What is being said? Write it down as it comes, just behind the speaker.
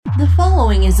The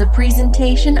following is a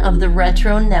presentation of the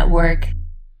Retro Network.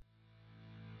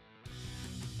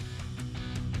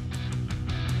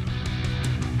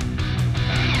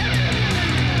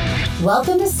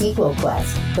 Welcome to Sequel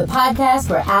Quest, the podcast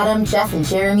where Adam, Jeff, and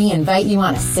Jeremy invite you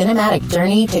on a cinematic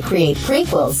journey to create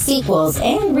prequels, sequels,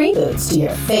 and reboots to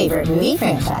your favorite movie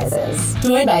franchises.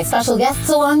 Joined by special guests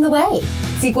along the way.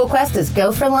 Sequel Quest is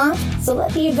go for launch, so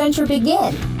let the adventure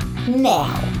begin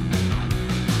now.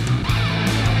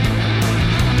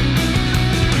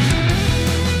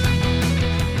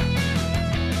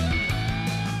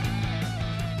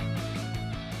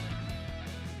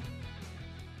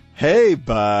 Hey,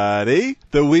 buddy.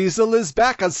 The Weasel is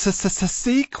back on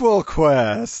Sequel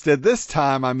Quest, and this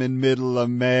time I'm in Middle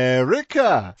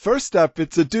America. First up,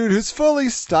 it's a dude who's fully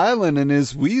styling in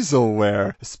his weasel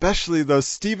wear, especially those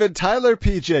Steven Tyler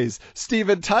PJs.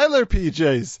 Steven Tyler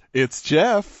PJs. It's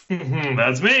Jeff.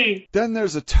 That's me. Then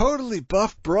there's a totally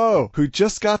buff bro who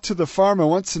just got to the farm and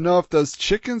wants to know if those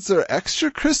chickens are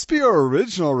extra crispy or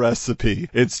original recipe.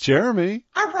 It's Jeremy.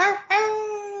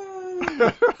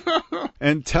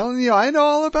 And telling you I know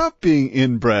all about being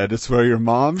inbred. It's where your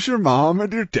mom's your mom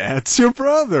and your dad's your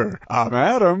brother. I'm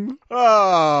Adam.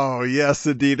 Oh, yes,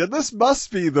 indeed. And this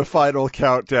must be the final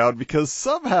countdown because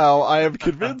somehow I have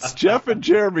convinced Jeff and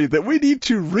Jeremy that we need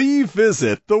to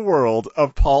revisit the world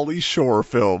of Pauly Shore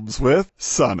films with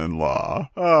Son-in-Law.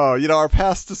 Oh, you know, our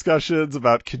past discussions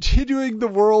about continuing the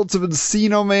worlds of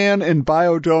Encino Man and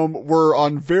Biodome were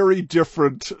on very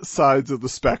different sides of the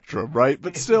spectrum, right?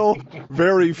 But still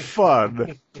very fun.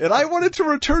 And I wanted to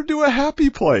return to a happy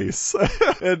place.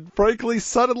 And frankly,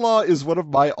 Son-in-Law is one of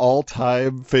my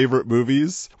all-time favorite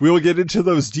movies. We will get into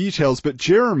those details, but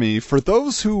Jeremy, for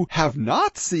those who have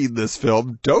not seen this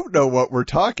film, don't know what we're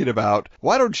talking about,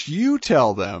 why don't you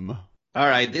tell them? All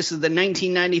right, this is the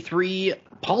 1993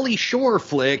 Pauly Shore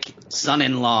flick,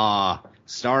 Son-in-Law,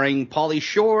 starring Pauly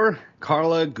Shore,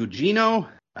 Carla Gugino,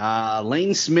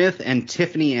 Lane Smith, and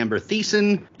Tiffany Amber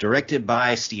Thiessen, directed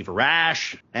by Steve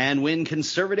Rash. And when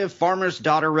conservative farmer's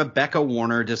daughter Rebecca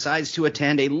Warner decides to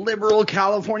attend a liberal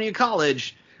California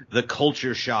college, the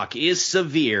culture shock is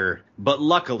severe, but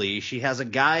luckily she has a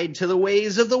guide to the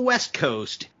ways of the West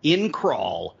Coast in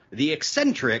Crawl, the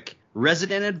eccentric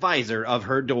resident advisor of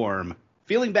her dorm.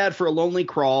 Feeling bad for a lonely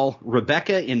Crawl,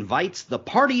 Rebecca invites the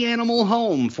party animal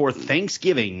home for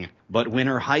Thanksgiving. But when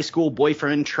her high school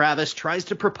boyfriend Travis tries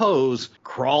to propose,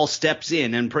 Crawl steps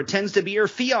in and pretends to be her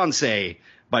fiancé.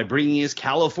 By bringing his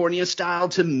California style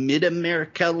to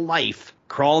mid-America life,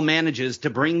 Crawl manages to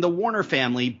bring the Warner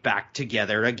family back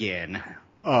together again.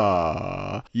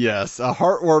 Yes, a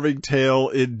heartwarming tale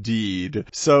indeed.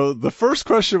 So the first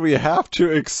question we have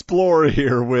to explore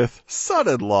here with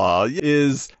Son-in-Law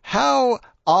is how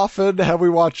often have we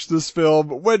watched this film?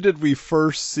 When did we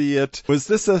first see it? Was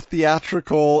this a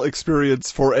theatrical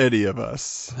experience for any of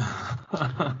us?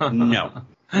 No.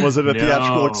 Was it a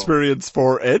theatrical experience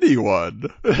for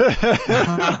anyone?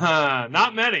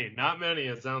 Not many,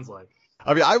 it sounds like.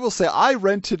 I mean, I will say I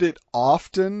rented it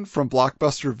often from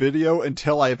Blockbuster Video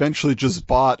until I eventually just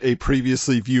bought a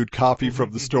previously viewed copy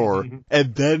from the store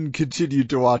and then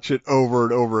continued to watch it over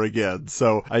and over again.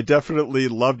 So I definitely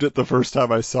loved it the first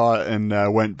time I saw it and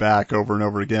went back over and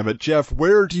over again. But Jeff,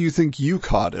 where do you think you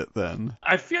caught it then?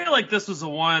 I feel like this was the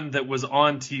one that was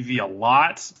on TV a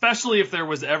lot, especially if there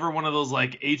was ever one of those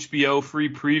like HBO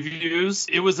free previews.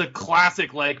 It was a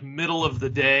classic like middle of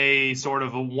the day sort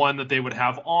of a one that they would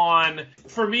have on.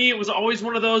 For me, it was always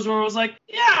one of those where I was like,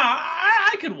 yeah,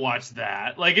 I could watch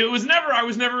that. Like, I was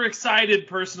never excited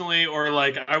personally or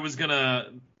like I was going to,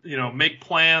 make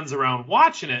plans around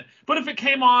watching it. But if it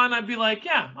came on, I'd be like,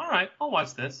 yeah, all right, I'll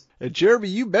watch this. And Jeremy,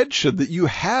 you mentioned that you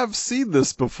have seen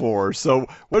this before. So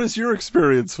what is your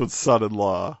experience with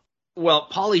Son-in-Law? Well,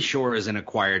 Pauly Shore is an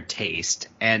acquired taste,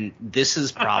 and this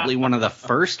is probably one of the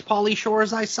first Pauly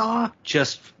Shores I saw,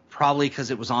 just probably because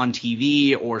it was on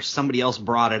TV or somebody else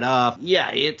brought it up.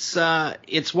 Yeah, it's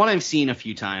one I've seen a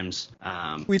few times.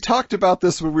 We talked about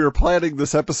this when we were planning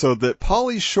this episode, that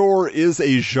Pauly Shore is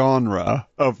a genre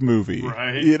of movie.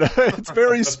 Right. It's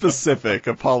very specific,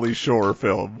 a Pauly Shore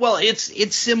film. Well,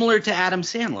 it's similar to Adam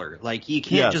Sandler. Like, you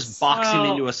can't just box him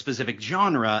into a specific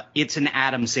genre. It's an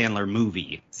Adam Sandler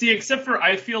movie. See, except for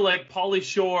I feel like Pauly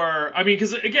Shore, I mean,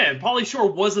 because again, Pauly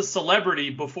Shore was a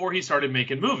celebrity before he started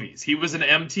making movies. He was an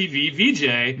MTV VJ,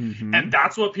 and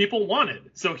that's what people wanted.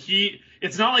 So he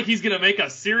it's not like he's going to make a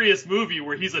serious movie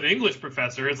where he's an English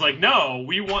professor. It's like, no,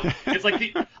 it's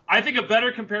like I think a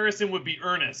better comparison would be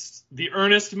Ernest. The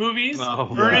Ernest movies.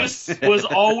 Oh, Ernest was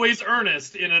always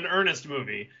Ernest in an Ernest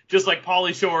movie, just like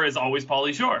Pauly Shore is always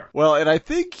Pauly Shore. Well, and I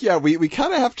think, we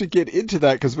kind of have to get into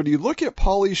that, because when you look at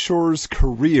Pauly Shore's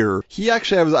career, he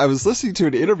actually, I was listening to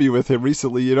an interview with him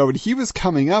recently, and he was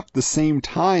coming up the same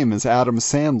time as Adam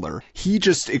Sandler. He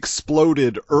just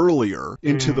exploded earlier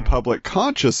into the public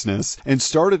consciousness and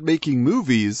started making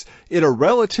movies in a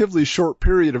relatively short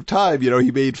period of time.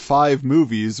 He made 5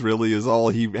 movies, really, is all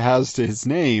he has to his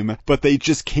name, but they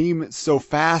just came so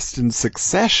fast in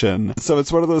succession. So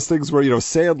it's one of those things where,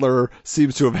 Sandler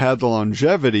seems to have had the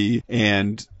longevity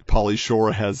and Pauly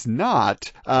Shore has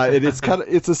not. And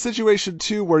it's a situation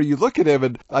too where you look at him,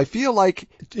 and I feel like,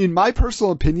 in my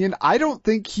personal opinion, I don't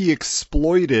think he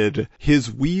exploited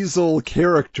his weasel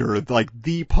character, like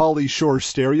the Pauly Shore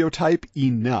stereotype,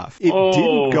 enough. It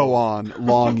didn't go on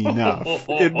long enough,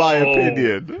 in my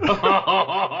opinion.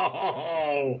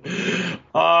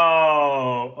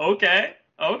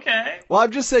 Okay. Well,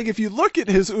 I'm just saying, if you look at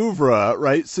his oeuvre,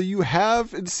 right, so you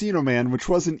have Encino Man, which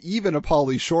wasn't even a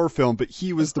Pauly Shore film, but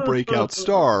he was the breakout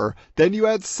star. Then you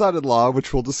had Son-in-Law,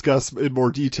 which we'll discuss in more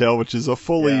detail, which is a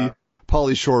fully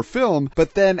Pauly Shore film.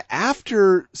 But then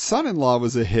after Son-in-Law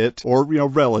was a hit, or,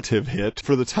 relative hit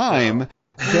for the time,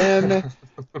 then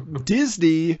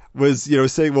Disney was,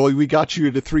 saying, well, we got you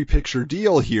a 3-picture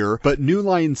deal here, but New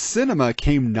Line Cinema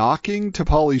came knocking to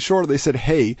Pauly Shore. They said,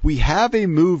 hey, we have a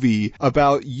movie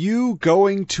about you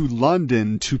going to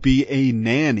London to be a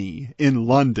nanny in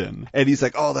London. And he's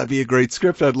like, oh, that'd be a great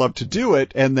script. I'd love to do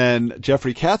it. And then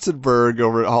Jeffrey Katzenberg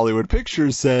over at Hollywood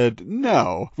Pictures said,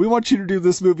 no, we want you to do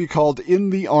this movie called In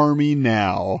the Army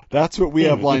Now. That's what we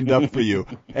have lined up for you.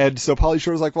 And so Pauly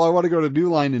Shore was like, well, I want to go to New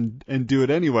Line and do it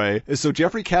anyway. And so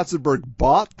Jeffrey Katzenberg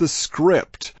bought the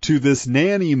script to this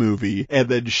nanny movie and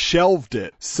then shelved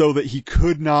it so that he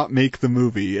could not make the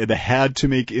movie and had to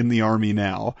make In the Army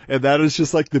Now. And that is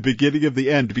just like the beginning of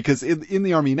the end, because in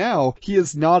the Army Now, he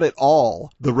is not at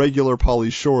all the regular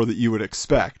Pauly Shore that you would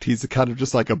expect. He's kind of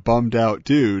just like a bummed out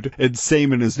dude. And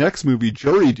same in his next movie,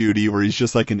 Jury Duty, where he's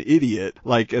just like an idiot.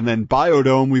 And then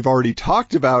Biodome, we've already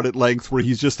talked about at length, where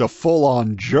he's just a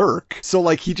full-on jerk. So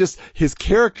his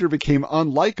character became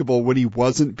unlikable when he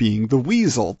wasn't being the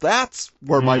weasel. That's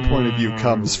where my point of view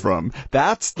comes from.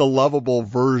 That's the lovable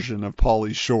version of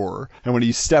Pauly Shore. And when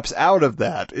he steps out of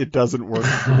that, it doesn't work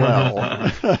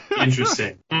well.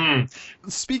 Interesting.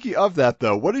 Speaking of that,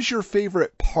 though, what is your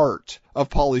favorite part of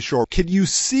Pauly Shore? Can you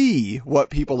see what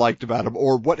people liked about him,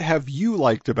 or what have you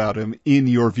liked about him in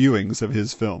your viewings of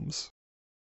his films?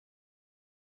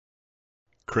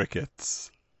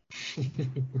 Crickets.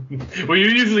 Well, you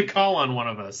usually call on one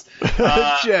of us.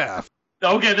 Jeff.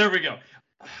 Okay, there we go.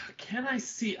 Can I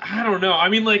see? I don't know. I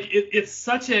mean, it's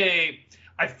such a...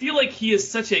 I feel like he is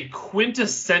such a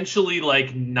quintessentially,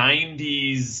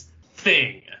 90s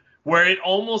thing, where it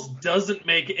almost doesn't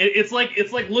make... It's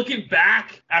like looking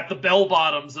back at the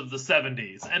bell-bottoms of the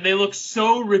 70s, and they look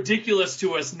so ridiculous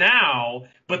to us now,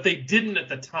 but they didn't at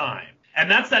the time.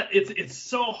 And it's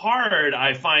so hard,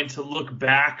 I find, to look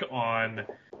back on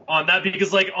that,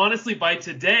 because honestly, by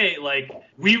today,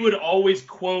 we would always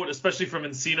quote, especially from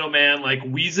Encino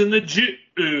Man, "We's in the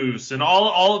juice," and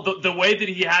all of the way that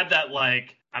he had that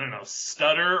I don't know,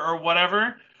 stutter or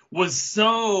whatever was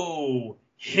so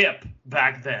hip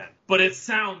back then, but it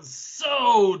sounds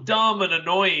so dumb and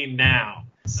annoying now.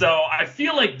 So I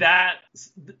feel like that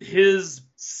his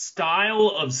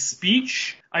style of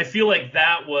speech, I feel like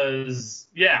that was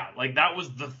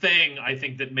the thing, I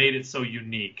think, that made it so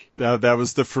unique. That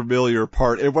was the familiar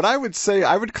part. And what I would say,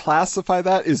 I would classify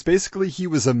that as basically he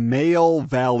was a male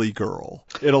Valley Girl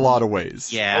in a lot of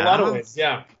ways. Yeah. A lot of ways,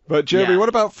 yeah. But Jeremy, what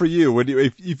about for you?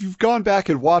 If you've gone back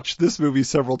and watched this movie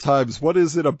several times, what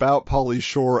is it about Pauly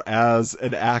Shore as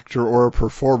an actor or a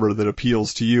performer that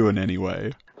appeals to you in any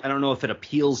way? I don't know if it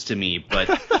appeals to me, but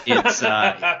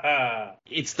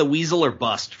it's the weasel or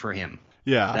bust for him.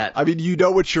 Yeah, I mean, you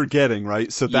know what you're getting,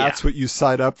 right? So that's what you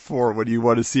sign up for when you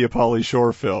want to see a Pauly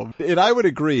Shore film. And I would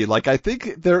agree. I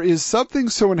think there is something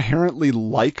so inherently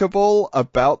likable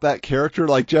about that character.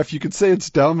 Jeff, you could say it's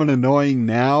dumb and annoying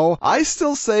now. I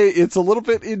still say it's a little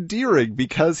bit endearing,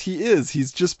 because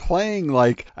he's just playing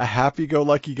a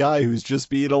happy-go-lucky guy who's just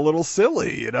being a little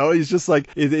silly, He's just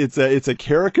it's a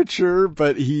caricature,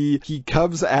 but he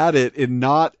comes at it in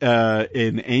not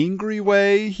an angry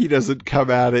way. He doesn't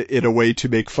come at it in a way way to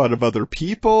make fun of other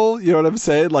people. You know what I'm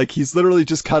saying? Like, he's literally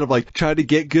just kind of like trying to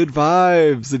get good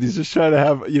vibes, and he's just trying to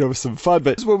have, some fun.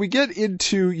 But when we get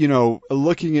into,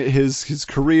 looking at his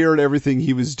career and everything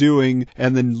he was doing,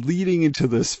 and then leading into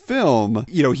this film,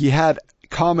 he had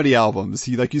comedy albums.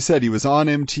 He, like you said, he was on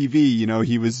MTV,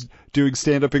 he was doing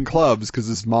stand-up in clubs because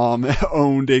his mom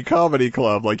owned a comedy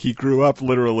club. Like, he grew up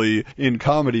literally in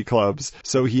comedy clubs.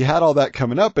 So he had all that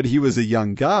coming up, but he was a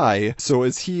young guy. So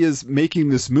as he is making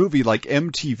this movie, like,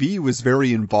 MTV was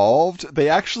very involved. They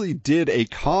actually did a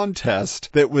contest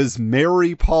that was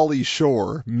Marry Pauly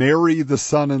Shore, Marry the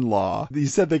Son-in-Law. He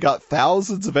said they got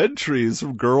thousands of entries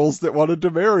from girls that wanted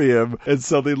to marry him. And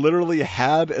so they literally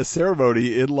had a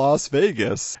ceremony in Las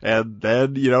Vegas. And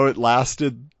then, it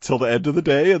lasted till the end of the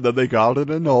day, and then they got it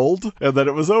annulled, and then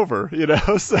it was over,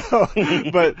 so,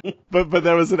 but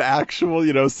there was an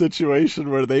actual, situation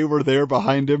where they were there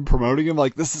behind him, promoting him,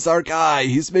 like, this is our guy,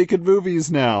 he's making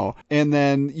movies now. And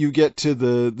then you get to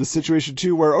the situation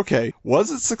too where, okay, was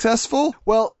it successful?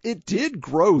 Well, it did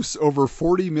gross over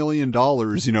 $40 million,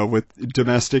 with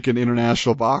domestic and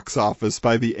international box office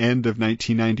by the end of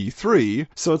 1993.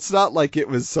 So it's not like it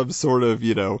was some sort of,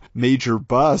 major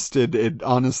bust. And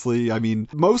honestly, I mean,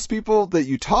 most people that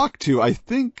you talk to, I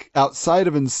think outside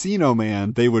of Encino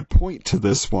Man, they would point to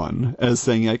this one as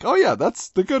saying like, oh yeah, that's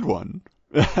the good one.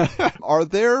 Are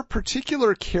there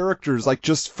particular characters, like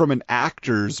just from an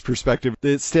actor's perspective,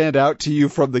 that stand out to you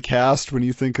from the cast when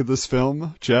you think of this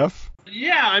film, Jeff?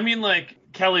 Yeah, I mean, like,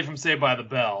 Kelly from Saved by the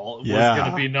Bell was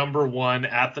going to be number one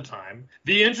at the time.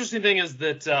 The interesting thing is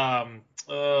that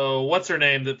what's her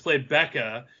name that played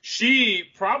Becca, she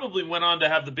probably went on to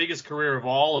have the biggest career of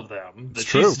all of them. That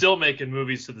she's still making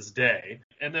movies to this day.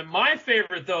 And then my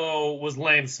favorite, though, was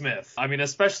Lane Smith. I mean,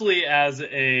 especially as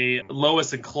a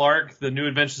Lois and Clark, The New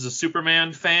Adventures of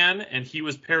Superman fan, and he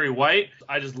was Perry White.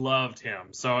 I just loved him.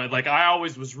 So, like, I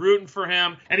always was rooting for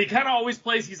him. And he kind of always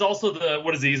plays, he's also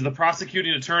he's the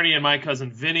prosecuting attorney in My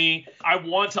Cousin Vinny. I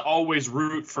want to always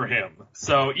root for him.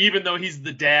 So, even though he's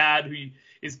the dad who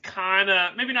is kind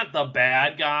of, maybe not the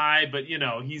bad guy, but,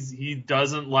 he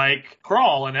doesn't like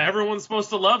Crawl, and everyone's supposed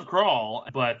to love Crawl.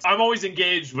 But I'm always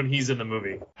engaged when he's in the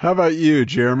movie. How about you,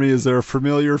 Jeremy? Is there a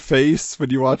familiar face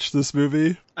when you watch this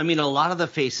movie? I mean, a lot of the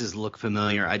faces look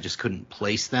familiar. I just couldn't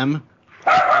place them.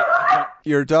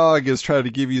 Your dog is trying to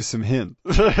give you some hint.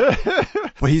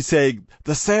 Well, he's saying,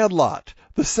 The Sandlot.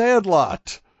 The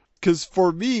Sandlot. Because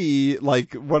for me,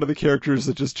 like, one of the characters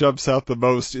that just jumps out the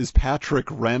most is Patrick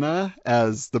Renna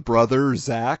as the brother,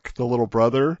 Zach, the little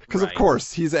brother. Because, of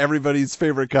course, he's everybody's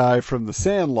favorite guy from The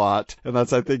Sandlot, and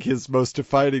that's, I think, his most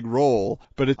defining role.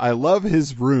 But I love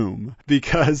his room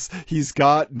because he's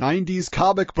got 90s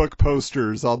comic book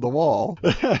posters on the wall.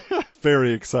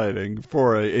 Very exciting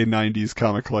for a 90s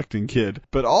comic collecting kid.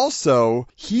 But also,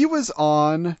 he was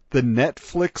on the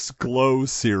Netflix Glow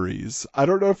series. I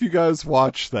don't know if you guys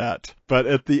watched that, but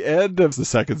at the end of the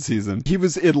second season, he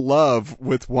was in love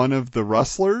with one of the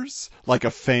Rustlers, like a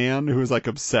fan who was like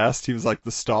obsessed. He was like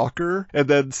the stalker. And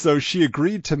then so she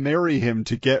agreed to marry him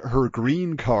to get her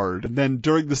green card. And then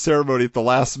during the ceremony at the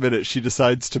last minute, she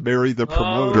decides to marry the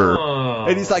promoter.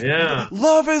 And he's like,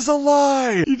 love is a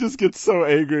lie. He just gets so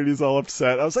angry and he's all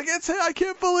upset. I was like, I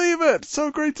can't believe it.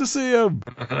 So great to see him.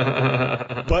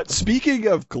 But speaking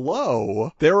of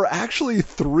Glow, there are actually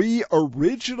 3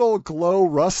 original Glow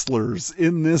Rustlers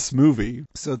in this movie.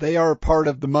 So they are part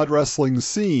of the mud wrestling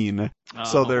scene.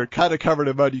 So they're kind of covered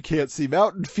in mud. You can't see.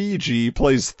 Mountain Fiji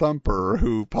plays Thumper,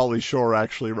 who Pauly Shore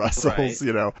actually wrestles,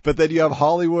 But then you have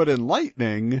Hollywood and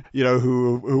Lightning,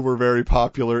 who were very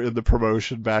popular in the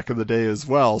promotion back in the day as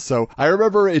well. So I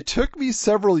remember it took me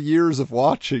several years of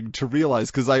watching to realize,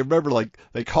 because I remember, like,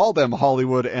 they call them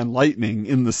Hollywood and Lightning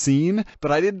in the scene,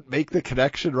 but I didn't make the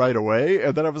connection right away.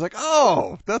 And then I was like,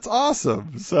 oh, that's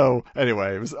awesome. So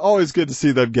anyway, it was always good to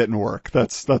see them getting work.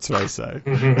 That's what I say.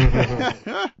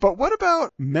 But what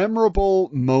about memorable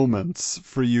moments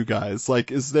for you guys?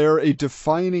 Like, is there a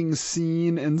defining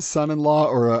scene in Son-in-Law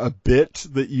or a bit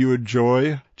that you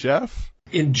enjoy, Jeff?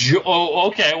 Oh,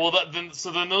 okay. Well,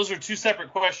 then those are 2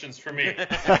 separate questions for me,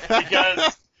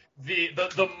 because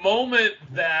the moment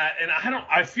that, and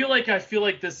I feel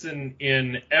like this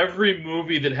in every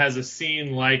movie that has a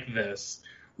scene like this,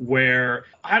 where,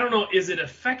 I don't know, is it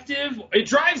effective? It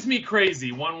drives me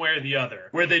crazy one way or the other,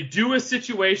 where they do a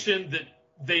situation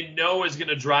they know is going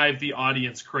to drive the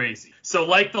audience crazy. So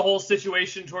like the whole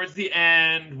situation towards the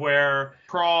end where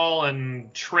Crawl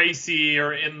and Tracy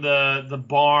are in the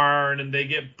barn and they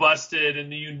get busted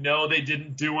and you know they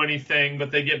didn't do anything,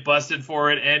 but they get busted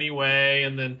for it anyway.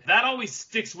 And then that always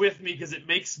sticks with me because it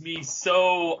makes me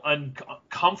so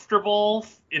uncomfortable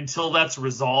until that's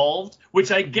resolved,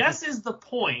 which I guess is the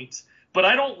point, but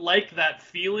I don't like that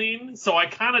feeling. So I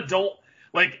kind of don't.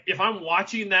 Like, if I'm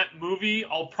watching that movie,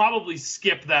 I'll probably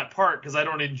skip that part because I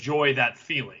don't enjoy that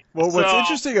feeling. Well, what's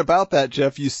interesting about that,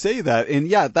 Jeff, you say that, and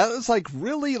yeah, that is like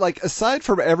really, like, aside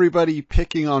from everybody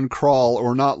picking on Crawl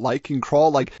or not liking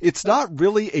Crawl, like, it's not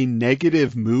really a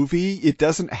negative movie. It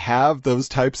doesn't have those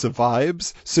types of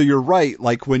vibes. So you're right,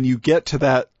 like, when you get to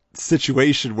that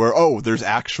situation where, oh, there's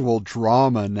actual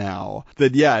drama now,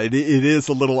 then yeah, it is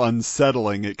a little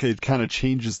unsettling. It kind of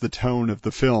changes the tone of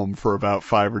the film for about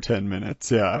 5 or 10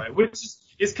 minutes. Yeah. Right, which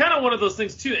is kind of one of those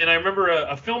things too. And I remember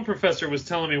a film professor was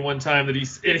telling me one time that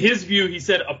in his view, he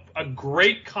said a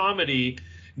great comedy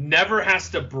never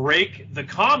has to break the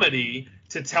comedy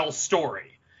to tell story.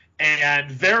 And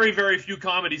very, very few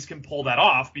comedies can pull that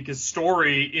off because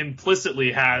story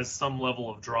implicitly has some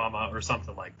level of drama or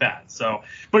something like that. So,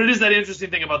 but it is that interesting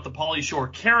thing about the Pauly Shore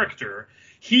character.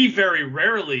 He very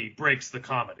rarely breaks the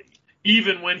comedy,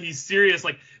 even when he's serious.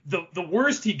 Like the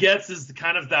worst he gets is the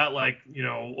kind of that, like, you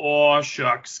know, oh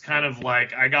shucks, kind of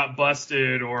like I got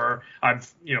busted or I'm,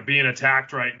 you know, being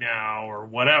attacked right now or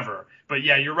whatever. But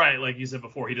yeah, you're right. Like you said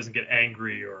before, he doesn't get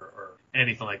angry or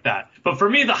anything like that. But for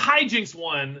me, the hijinks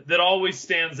one that always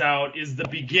stands out is the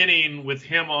beginning with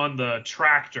him on the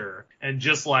tractor. And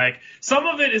just like, some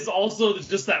of it is also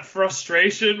just that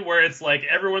frustration where it's like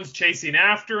everyone's chasing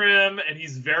after him and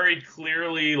he's very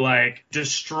clearly like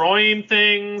destroying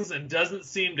things and doesn't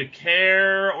seem to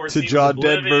care or to John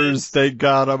Denver's, thank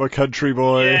God I'm a country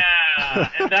boy. Yeah,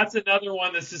 and that's another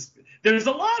one that's just, there's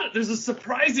a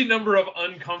surprising number of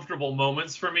uncomfortable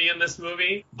moments for me in this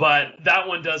movie, but that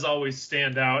one does always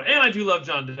stand out. And I do love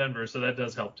John Denver, so that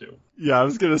does help too. Yeah, I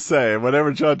was going to say,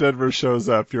 whenever John Denver shows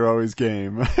up, you're always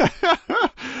game.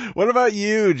 What about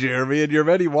you, Jeremy, and your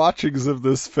many watchings of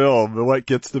this film? What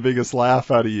gets the biggest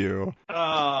laugh out of you?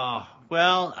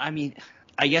 Well, I mean,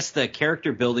 I guess the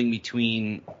character building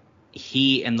between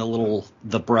he and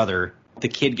the brother. The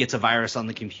kid gets a virus on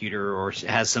the computer or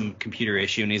has some computer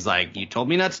issue, and he's like, you told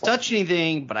me not to touch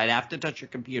anything, but I'd have to touch your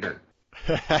computer.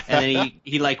 And then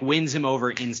he like wins him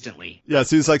over instantly. Yeah,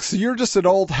 so he's like, so you're just an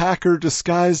old hacker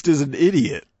disguised as an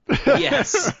idiot.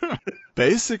 Yes.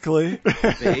 Basically.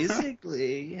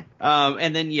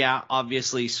 And then, yeah,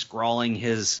 obviously scrawling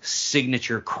his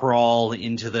signature Crawl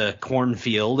into the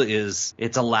cornfield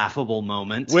it's a laughable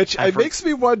moment. Which makes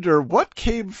me wonder, what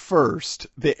came first?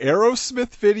 The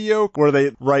Aerosmith video, where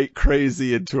they write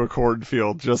crazy into a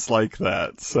cornfield just like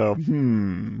that? So,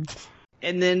 And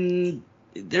then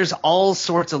there's all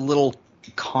sorts of little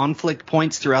conflict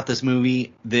points throughout this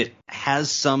movie that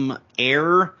has some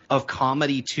air of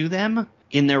comedy to them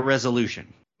in their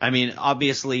resolution. I mean,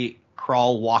 obviously,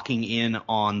 Crawl walking in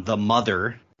on the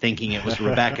mother, thinking it was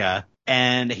Rebecca,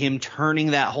 and him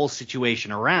turning that whole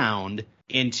situation around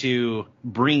into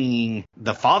bringing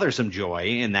the father some joy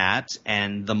in that,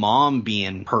 and the mom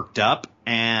being perked up,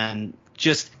 and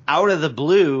just out of the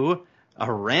blue,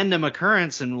 a random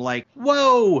occurrence, and like,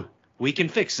 whoa, we can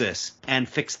fix this, and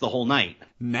fix the whole night.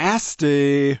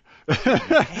 Nasty.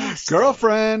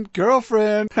 Girlfriend. He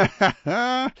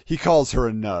calls her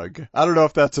a nug. I don't know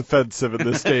if that's offensive in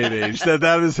this day and age.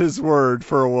 That is his word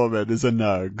for a woman, is a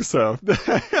nug. So,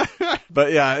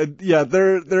 but yeah,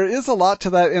 there is a lot to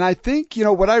that. And I think, you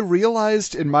know, what I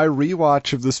realized in my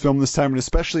rewatch of this film this time, and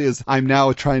especially as I'm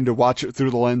now trying to watch it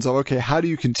through the lens of, okay, how do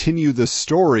you continue this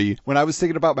story? When I was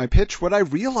thinking about my pitch, what I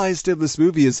realized in this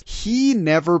movie is he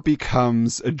never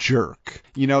becomes a jerk.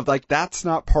 You know, like, that's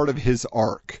not part of his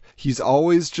arc. He's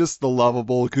always just the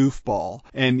lovable goofball.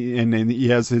 And he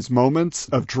has his moments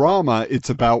of drama.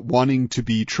 It's about wanting to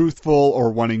be truthful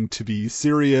or wanting to be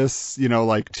serious, you know,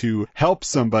 like to help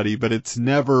somebody, but it's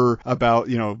never about,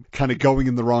 you know, kind of going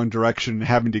in the wrong direction and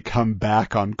having to come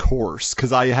back on course.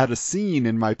 Because I had a scene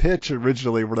in my pitch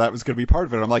originally where that was going to be part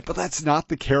of it. I'm like, but that's not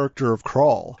the character of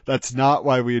Crawl. That's not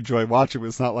why we enjoy watching it.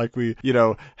 It's not like we, you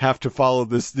know, have to follow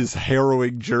this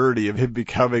harrowing journey of him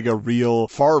becoming a real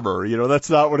farmer. You know,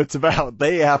 that's not what it's it's about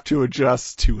they have to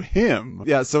adjust to him.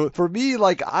 Yeah, so for me,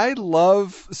 like, I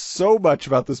love so much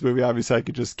about this movie. Obviously, I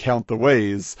could just count the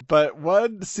ways, but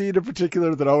one scene in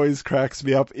particular that always cracks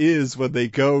me up is when they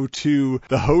go to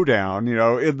the hoedown, you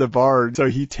know, in the barn. So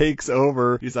he takes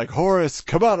over. He's like, Horace,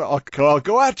 come on, I'll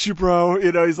go at you, bro.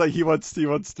 You know, he's like, he wants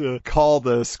to call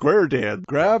the square dance.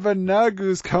 Grab a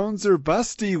Nagus, Conzer,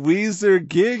 Busty, Weezer,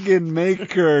 Gig, and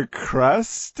make her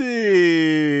crusty.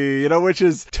 You know, which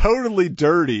is totally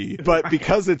dirty, but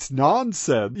because it's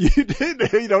nonsense,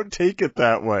 you don't take it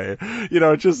that way. You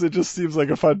know, it just seems like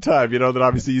a fun time. You know, that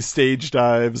obviously he stage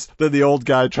dives, then the old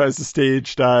guy tries to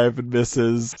stage dive and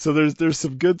misses. So there's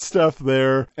some good stuff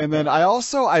there. And then I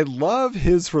love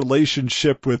his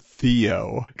relationship with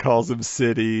Theo. Calls him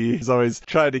City. He's always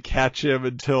trying to catch him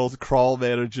until Crawl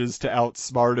manages to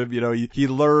outsmart him. You know, he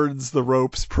learns the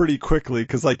ropes pretty quickly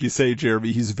because, like you say,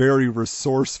 Jeremy, he's very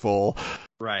resourceful.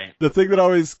 Right. The thing that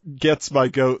always gets my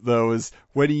goat, though, is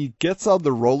when he gets on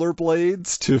the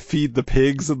rollerblades to feed the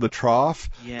pigs in the trough,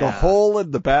 the hole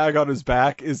in the bag on his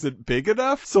back isn't big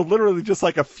enough. So literally just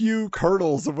like a few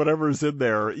kernels of whatever's in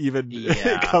there even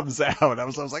comes out. I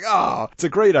was like, oh, it's a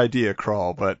great idea,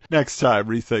 Crawl, but next time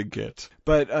rethink it.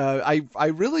 But I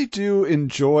really do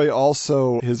enjoy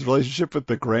also his relationship with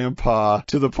the grandpa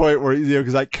to the point where, you know,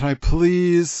 because can I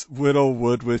please whittle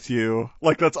wood with you?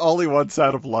 Like, that's all he wants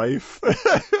out of life.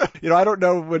 You know, I don't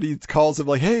know when he calls him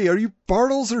like, hey, are you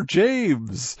Bartles or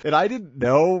James? And I didn't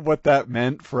know what that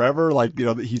meant forever. Like, you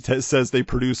know, he says they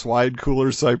produce wine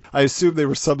coolers, so I assume they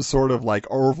were some sort of like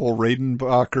Orville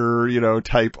Redenbacher, you know,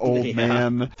 type old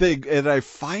man thing. And I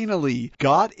finally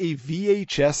got a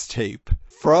VHS tape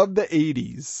from the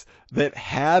 80s that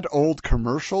had old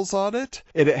commercials on it,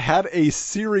 and it had a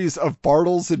series of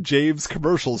Bartles and James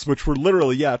commercials, which were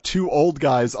literally, two old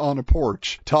guys on a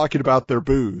porch talking about their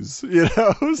booze, you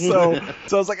know? So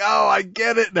I was like, oh, I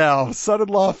get it now.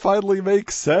 Son-in-law finally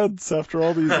makes sense after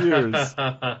all these years.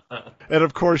 And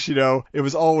of course, you know, it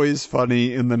was always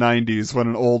funny in the 90s when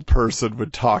an old person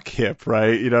would talk hip,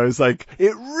 right? You know, it's like,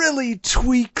 it really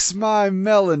tweaks my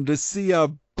melon to see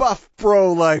a buff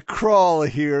bro like Crawl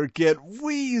here get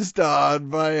wheezed on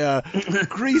by a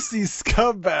greasy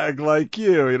scumbag like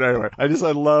you. You know, anyway,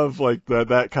 I love like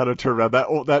that kind of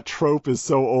turnaround. That trope is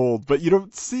so old, but you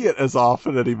don't see it as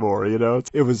often anymore. You know,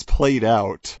 it was played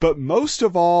out. But most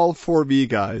of all for me,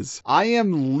 guys, I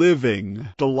am living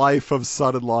the life of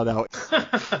son-in-law now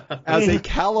as a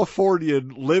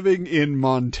Californian living in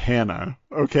Montana.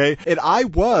 Okay, and I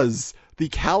was the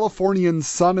Californian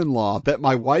son-in-law that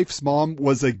my wife's mom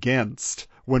was against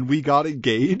when we got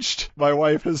engaged. My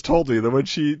wife has told me that when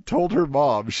she told her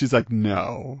mom, she's like,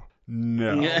 no,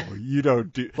 you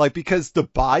don't do, like, because the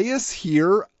bias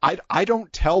here, I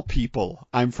don't tell people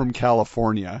I'm from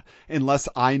California unless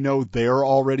I know they're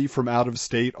already from out of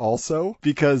state also,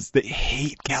 because they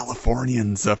hate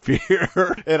Californians up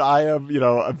here. And I am, you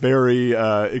know, a very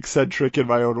eccentric in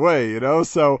my own way, you know,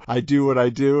 so I do what I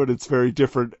do, and it's very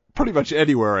different pretty much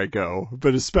anywhere I go,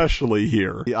 but especially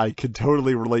here. I can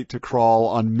totally relate to Crawl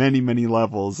on many, many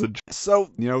levels. And so,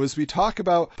 you know, as we talk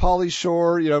about Pauly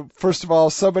Shore, you know, first of all,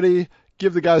 somebody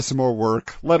give the guy some more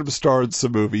work. Let him star in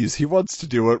some movies. He wants to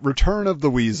do it. Return of the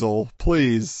Weasel,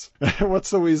 please.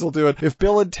 What's the Weasel doing? If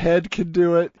Bill and Ted can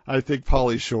do it, I think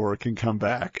Pauly Shore can come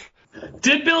back.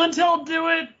 Did Bill and Ted do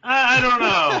it? I don't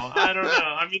know.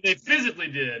 I mean, they physically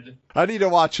did. I need to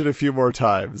watch it a few more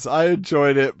times. I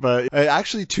enjoyed it, but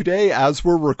actually today, as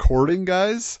we're recording,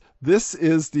 guys, this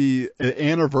is the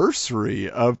anniversary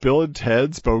of Bill and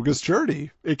Ted's Bogus Journey.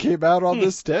 It came out on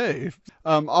this day.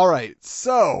 All right,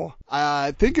 so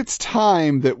I think it's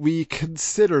time that we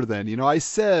consider then. You know, I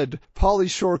said Pauly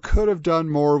Shore could have done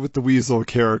more with the Weasel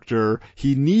character.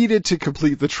 He needed to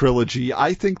complete the trilogy.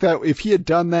 I think that if he had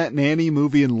done that Nanny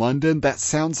movie in London, that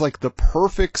sounds like the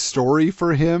perfect story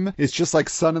for him. It's just like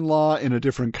Son-in-Law in a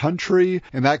different country,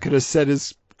 and that could have set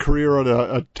his career on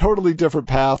a totally different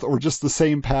path, or just the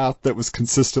same path that was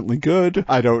consistently good.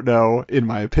 I don't know. In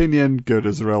my opinion, good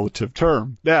is a relative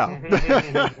term. Now,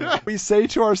 we say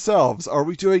to ourselves, are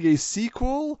we doing a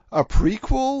sequel, a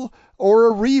prequel, or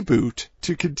a reboot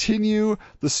to continue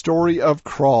the story of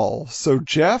Crawl? So,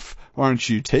 Jeff, why don't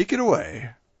you take it away?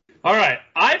 All right.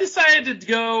 I decided to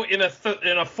go in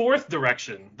a fourth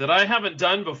direction that I haven't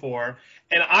done before,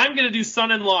 and I'm going to do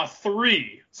Son-in-Law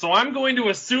 3. So I'm going to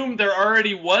assume there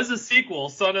already was a sequel,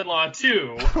 Son-in-Law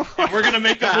 2, and we're going to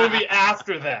make a movie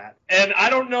after that. And I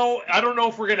don't know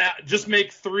if we're going to just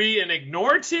make 3 and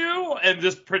ignore 2 and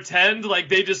just pretend like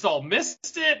they just all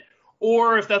missed it,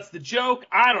 or if that's the joke.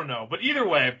 I don't know. But either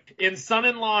way, in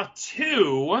Son-in-Law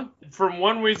 2, from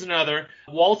one reason or another,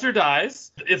 Walter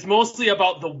dies. It's mostly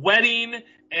about the wedding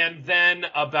and then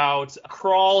about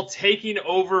Crawl taking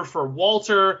over for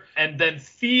Walter, and then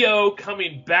Theo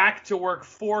coming back to work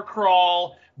for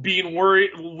Crawl, being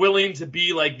willing to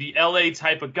be like the LA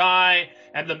type of guy.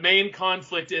 And the main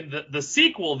conflict in the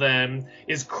sequel then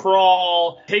is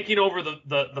Crawl taking over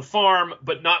the farm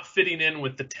but not fitting in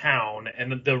with the town.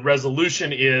 And the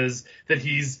resolution is that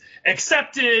he's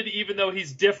accepted even though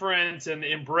he's different and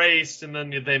embraced, and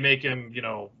then they make him,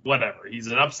 whatever. He's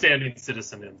an upstanding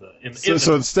citizen in the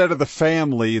So instead of the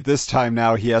family, this time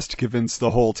now he has to convince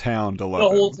the whole town to love him.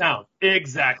 The whole town.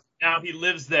 Exactly. Now he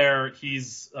lives there,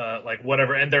 he's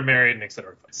whatever, and they're married, and et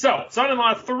cetera. So,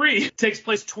 Son-in-Law 3 takes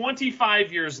place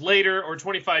 25 years later, or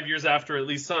 25 years after at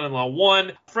least Son-in-Law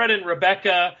 1. Fred and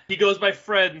Rebecca, he goes by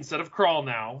Fred instead of Crawl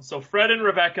now. So Fred and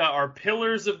Rebecca are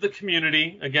pillars of the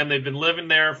community. Again, they've been living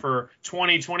there for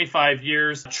 25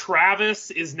 years.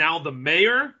 Travis is now the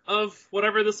mayor of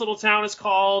whatever this little town is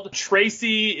called.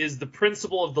 Tracy is the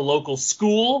principal of the local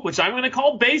school, which I'm going to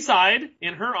call Bayside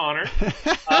in her honor.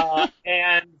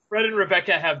 And Fred and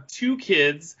Rebecca have 2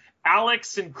 kids,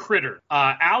 Alex and Critter.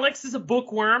 Alex is a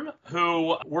bookworm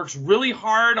who works really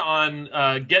hard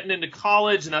on getting into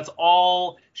college, and that's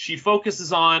all she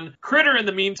focuses on. Critter, in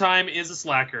the meantime, is a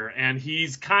slacker, and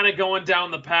he's kind of going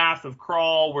down the path of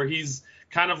Crawl, where he's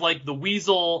kind of like the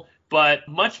weasel, but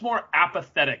much more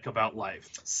apathetic about life.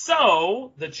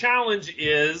 So the challenge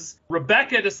is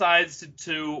Rebecca decides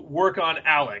to work on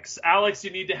Alex. Alex,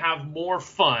 you need to have more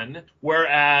fun,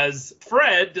 whereas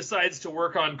Fred decides to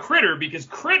work on Critter because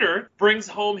Critter brings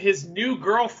home his new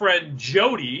girlfriend,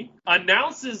 Jody,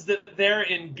 announces that they're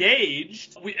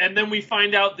engaged, and then we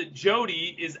find out that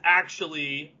Jody is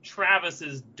actually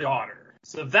Travis's daughter.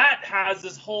 So that has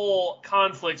this whole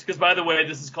conflict, because, by the way,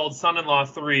 this is called Son-in-Law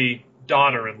 3,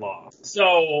 Daughter-in-Law.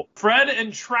 So Fred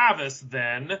and Travis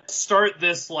then start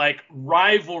this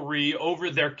rivalry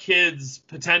over their kids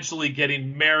potentially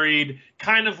getting married,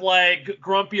 kind of like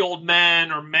Grumpy Old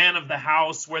Men or Man of the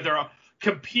House, where they're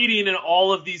competing in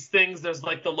all of these things. There's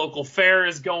the local fair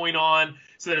is going on,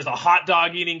 so there's a hot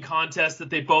dog eating contest that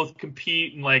they both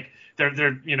compete, and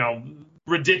they're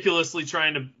ridiculously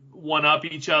trying to one up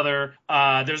each other.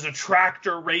 There's a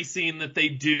tractor racing that they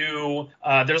do.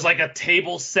 There's a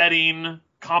table setting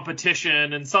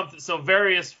competition and something. So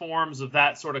various forms of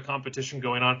that sort of competition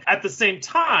going on. At the same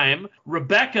time,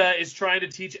 Rebecca is trying to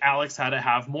teach Alex how to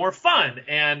have more fun.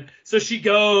 And so she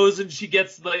goes and she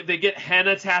gets, they get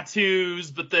henna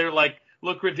tattoos, but they're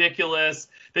look ridiculous.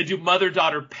 They do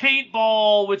mother-daughter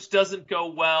paintball, which doesn't go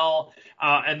well.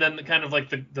 And then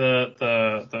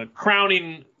the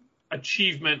crowning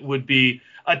achievement would be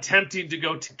attempting to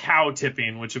go to cow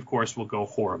tipping, which of course will go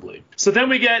horribly. So then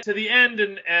we get to the end,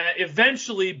 and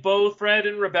eventually both Fred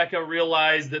and Rebecca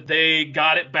realize that they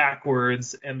got it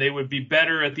backwards and they would be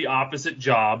better at the opposite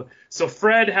job. So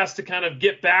Fred has to kind of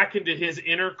get back into his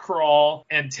inner Crawl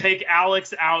and take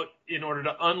Alex out in order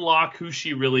to unlock who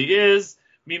she really is.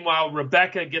 Meanwhile,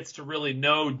 Rebecca gets to really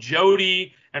know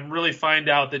Jody and really find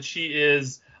out that she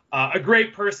is a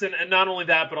great person, and not only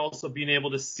that, but also being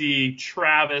able to see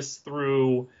Travis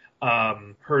through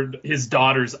his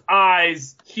daughter's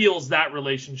eyes heals that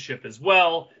relationship as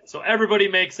well. So everybody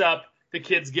makes up, the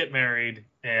kids get married,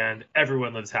 and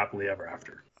everyone lives happily ever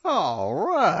after. All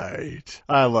right.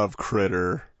 I love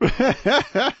Critter.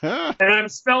 And I'm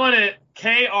spelling it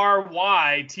Krytter.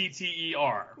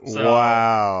 So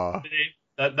wow.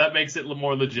 That makes it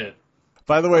more legit.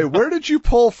 By the way, where did you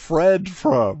pull Fred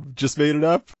from? Just made it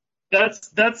up?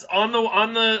 That's on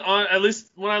at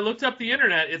least when I looked up the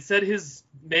internet, it said his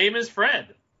name is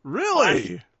Fred.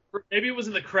 Really? Maybe it was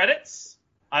in the credits.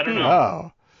 I don't know.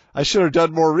 Wow. I should have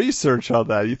done more research on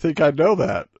that. You think I'd know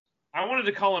that? I wanted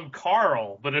to call him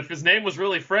Carl, but if his name was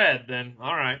really Fred, then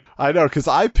all right. I know, because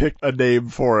I picked a name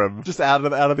for him just out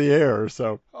of the air.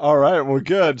 So, all right, well,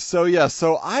 good.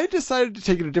 So I decided to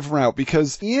take it a different route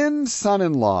because in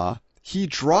Son-in-Law, he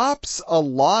drops a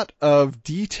lot of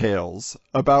details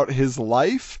about his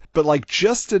life, but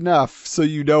just enough so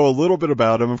you know a little bit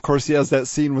about him. Of course, he has that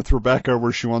scene with Rebecca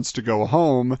where she wants to go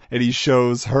home, and he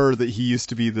shows her that he used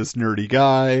to be this nerdy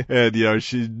guy, and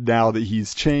now that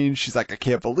he's changed, she's like, I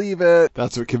can't believe it.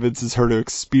 That's what convinces her to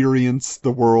experience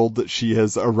the world that she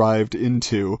has arrived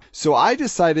into. So I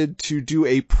decided to do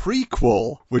a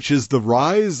prequel, which is the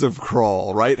rise of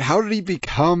Crawl, right? How did he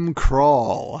become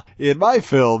Crawl? In my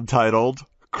film titled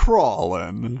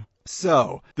Crawlin'.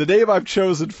 So, the name I've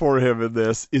chosen for him in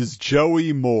this is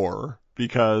Joey Moore,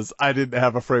 because I didn't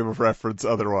have a frame of reference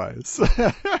otherwise.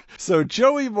 So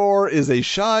Joey Moore is a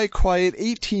shy, quiet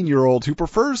 18-year-old who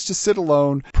prefers to sit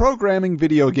alone programming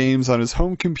video games on his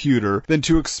home computer than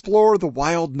to explore the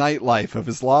wild nightlife of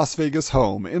his Las Vegas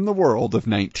home in the world of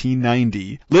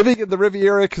 1990. Living in the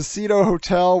Riviera Casino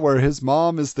Hotel, where his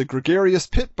mom is the gregarious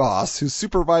pit boss who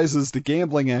supervises the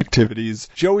gambling activities,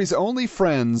 Joey's only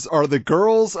friends are the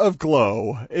Girls of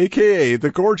Glow, aka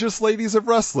the gorgeous ladies of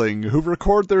wrestling who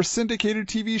record their syndicated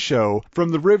TV show from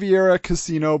the Riviera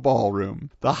Casino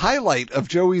Ballroom. The highlight of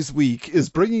Joey's week is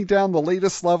bringing down the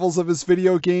latest levels of his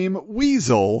video game,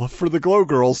 Weasel, for the Glow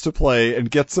Girls to play and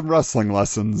get some wrestling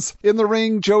lessons. In the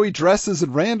ring, Joey dresses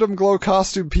in random Glow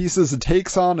costume pieces and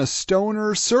takes on a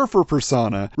stoner surfer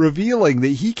persona, revealing that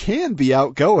he can be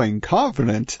outgoing,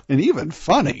 confident, and even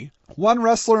funny. One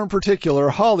wrestler in particular,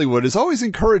 Hollywood, is always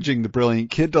encouraging the brilliant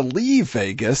kid to leave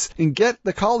Vegas and get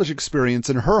the college experience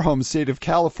in her home state of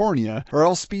California, or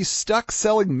else be stuck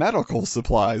selling medical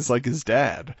supplies like his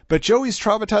dad. But Joey's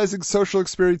traumatizing social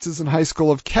experiences in high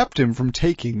school have kept him from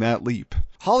taking that leap.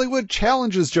 Hollywood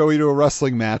challenges Joey to a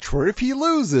wrestling match where if he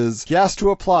loses, he has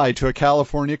to apply to a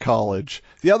California college.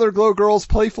 The other Glow Girls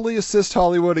playfully assist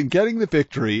Hollywood in getting the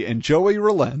victory, and Joey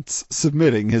relents,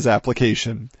 submitting his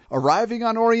application. Arriving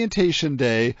on orientation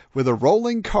day with a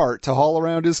rolling cart to haul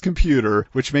around his computer,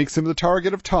 which makes him the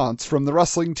target of taunts from the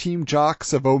wrestling team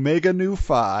jocks of Omega Nu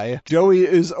Phi, Joey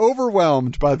is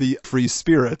overwhelmed by the free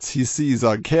spirits he sees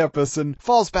on campus and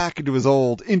falls back into his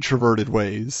old introverted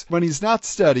ways. When he's not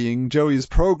studying, Joey's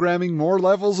programming more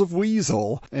levels of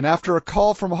Weasel, and after a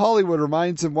call from Hollywood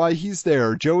reminds him why he's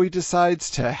there, Joey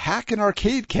decides to hack an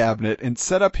arcade cabinet and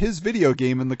set up his video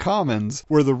game in the Commons,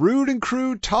 where the rude and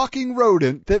crude talking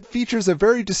rodent that features a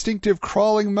very distinctive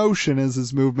crawling motion as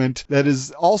his movement that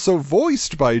is also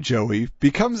voiced by Joey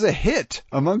becomes a hit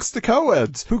amongst the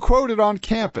co-eds, who quote it on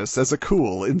campus as a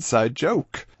cool inside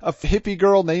joke. A hippie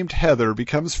girl named Heather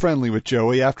becomes friendly with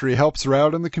Joey after he helps her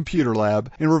out in the computer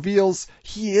lab and reveals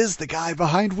he is the guy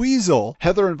behind Weasel.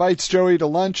 Heather invites Joey to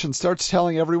lunch and starts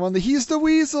telling everyone that he's the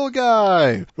Weasel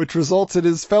guy, which results in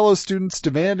his fellow students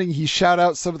demanding he shout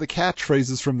out some of the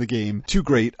catchphrases from the game to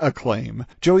great acclaim.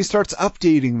 Joey starts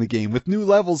updating the game with new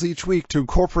levels each week to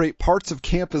incorporate parts of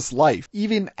campus life,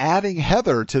 even adding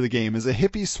Heather to the game as a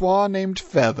hippie swan named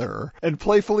Feather, and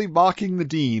playfully mocking the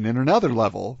dean in another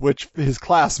level, which his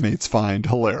classmates find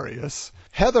hilarious.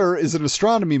 Heather is an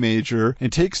astronomy major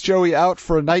and takes Joey out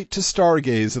for a night to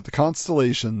stargaze at the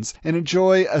constellations and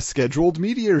enjoy a scheduled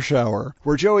meteor shower,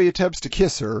 where Joey attempts to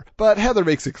kiss her, but Heather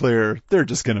makes it clear they're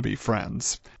just going to be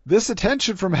friends. This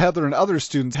attention from Heather and other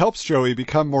students helps Joey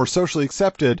become more socially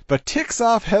accepted, but ticks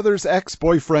off Heather's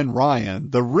ex-boyfriend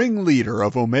Ryan, the ringleader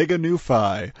of Omega Nu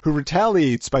Phi, who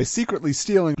retaliates by secretly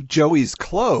stealing Joey's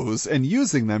clothes and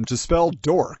using them to spell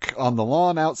dork on the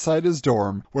lawn outside his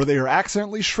dorm, where they are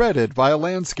accidentally shredded by a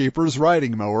landscaper's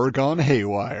riding mower gone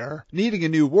haywire. Needing a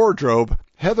new wardrobe,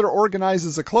 Heather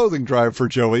organizes a clothing drive for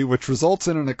Joey, which results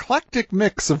in an eclectic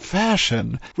mix of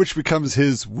fashion, which becomes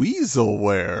his Weasel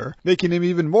wear, making him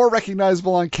even more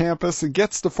recognizable on campus and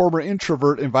gets the former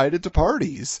introvert invited to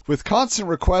parties. With constant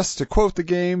requests to quote the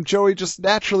game, Joey just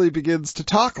naturally begins to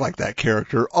talk like that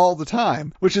character all the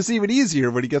time, which is even easier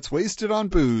when he gets wasted on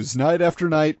booze night after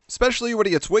night, especially when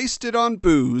he gets wasted on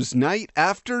booze night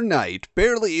after night,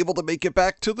 barely able to make it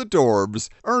back to the dorms,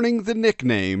 earning the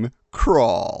nickname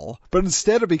Crawl. But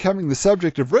instead of becoming the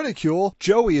subject of ridicule,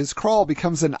 Joey as Crawl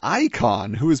becomes an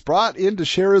icon who is brought in to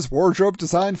share his wardrobe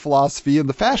design philosophy in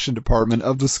the fashion department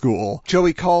of the school.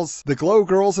 Joey calls the Glow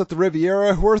Girls at the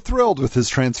Riviera, who are thrilled with his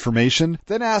transformation,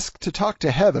 then ask to talk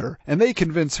to Heather, and they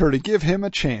convince her to give him a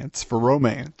chance for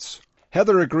romance.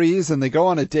 Heather agrees and they go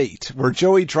on a date, where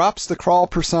Joey drops the Crawl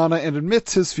persona and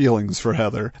admits his feelings for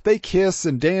Heather. They kiss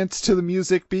and dance to the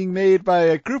music being made by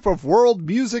a group of world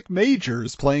music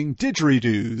majors playing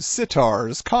didgeridoos,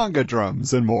 sitars, conga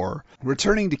drums, and more.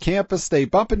 Returning to campus, they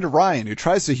bump into Ryan, who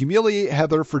tries to humiliate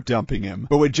Heather for dumping him.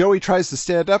 But when Joey tries to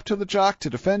stand up to the jock to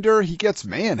defend her, he gets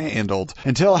manhandled,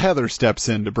 until Heather steps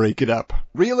in to break it up.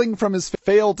 Reeling from his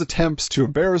failed attempts to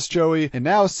embarrass Joey, and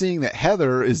now seeing that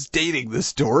Heather is dating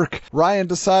this dork, Ryan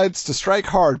decides to strike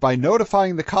hard by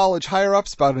notifying the college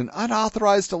higher-ups about an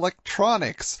unauthorized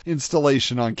electronics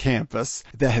installation on campus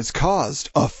that has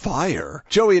caused a fire.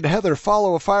 Joey and Heather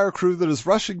follow a fire crew that is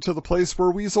rushing to the place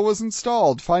where Weasel was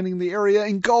installed, finding the area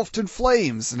engulfed in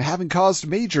flames and having caused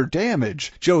major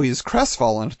damage. Joey is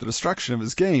crestfallen at the destruction of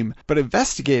his game, but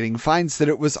investigating finds that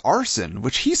it was arson,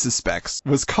 which he suspects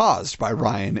was caused by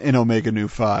Ryan and Omega Nu Nu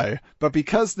Phi. But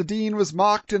because the dean was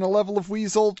mocked in a level of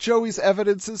weasel, Joey's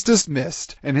evidence is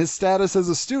dismissed, and his status as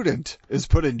a student is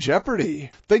put in jeopardy.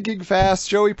 Thinking fast,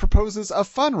 Joey proposes a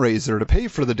fundraiser to pay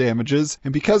for the damages,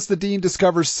 and because the dean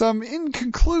discovers some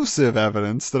inconclusive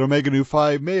evidence that Omega Nu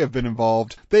Phi may have been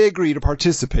involved, they agree to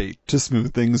participate to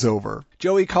smooth things over.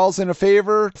 Joey calls in a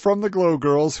favor from the Glow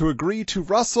Girls, who agree to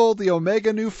wrestle the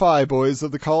Omega Nu Phi boys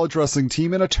of the college wrestling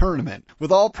team in a tournament,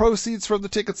 with all proceeds from the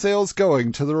ticket sales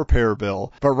going to the repair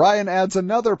bill. But Ryan adds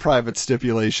another private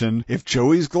stipulation: if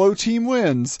Joey's Glow team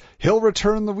wins, he'll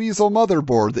return the Weasel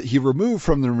motherboard that he removed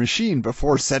from their machine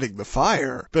before setting the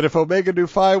fire. But if Omega Nu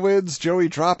Phi wins, Joey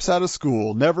drops out of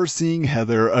school, never seeing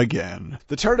Heather again.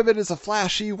 The tournament is a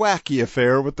flashy, wacky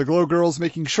affair, with the Glow Girls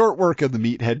making short work of the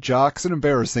meathead jocks and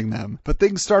embarrassing them. But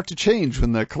things start to change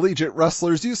when the collegiate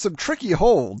wrestlers use some tricky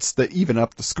holds that even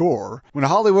up the score. When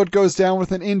Hollywood goes down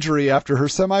with an injury after her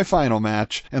semi-final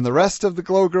match, and the rest of the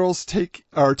Glow Girls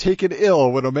are taken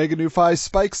ill when Omega Nu Phi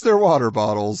spikes their water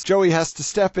bottles, Joey has to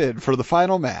step in for the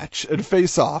final match and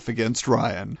face off against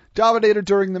Ryan. Dominated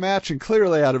during the match and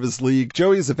clearly out of his league,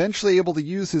 Joey is eventually able to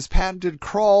use his patented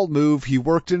crawl move he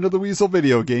worked into the Weasel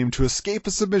video game to escape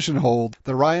a submission hold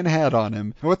that Ryan had on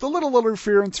him, and with a little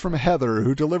interference from Heather,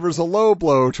 who delivers a low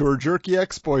blow to her jerky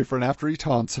ex-boyfriend after he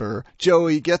taunts her,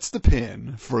 Joey gets the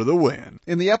pin for the win.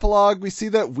 In the epilogue, we see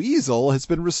that Weasel has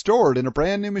been restored in a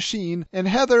brand new machine, and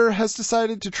Heather has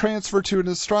decided to transfer to an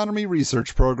astronomy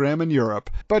research program in Europe.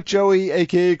 But Joey,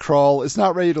 aka Crawl, is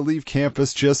not ready to leave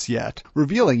campus just yet,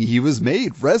 revealing he was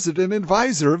made resident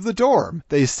advisor of the dorm.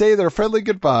 They say their friendly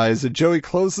goodbyes, and Joey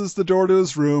closes the door to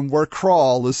his room, where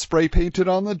Crawl is spray painted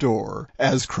on the door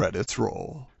as credits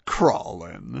roll.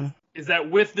 Crawlin'. Is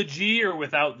that with the G or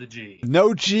without the G?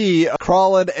 No G,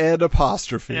 crawlin' and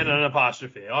apostrophe. And an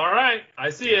apostrophe. All right, I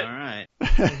see it. All right.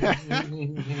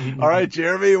 All right,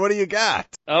 Jeremy, what do you got?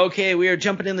 Okay, we are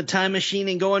jumping in the time machine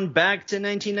and going back to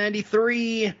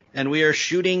 1993, and we are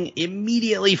shooting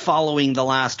immediately following the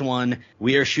last one.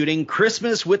 We are shooting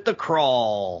Christmas with the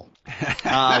Crawl.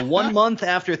 1 month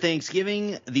after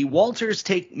Thanksgiving, the Walters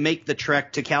make the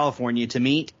trek to California to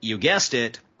meet, you guessed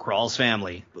it, Crawl's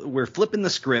family. We're flipping the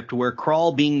script where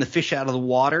Crawl, being the fish out of the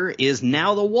water, is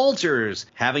now the Walters,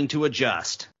 having to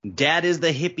adjust. Dad is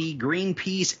the hippie,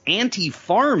 Greenpeace,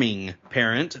 anti-farming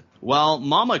parent, while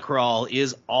Mama Crawl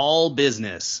is all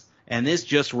business. And this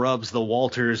just rubs the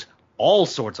Walters all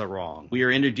sorts of wrong. We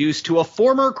are introduced to a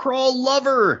former Crawl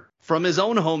lover from his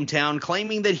own hometown,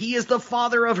 claiming that he is the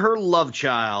father of her love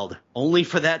child, only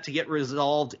for that to get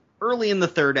resolved early in the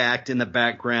third act in the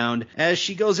background as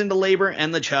she goes into labor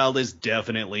and the child is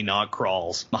definitely not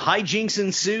Crawl's. Hijinks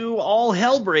ensue, all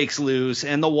hell breaks loose,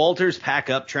 and the Walters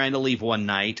pack up trying to leave one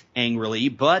night angrily,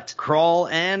 but Crawl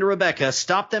and Rebecca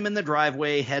stop them in the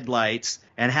driveway headlights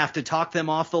and have to talk them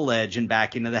off the ledge and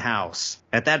back into the house.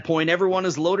 At that point, everyone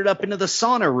is loaded up into the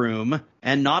sauna room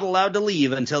and not allowed to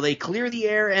leave until they clear the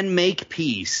air and make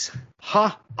peace.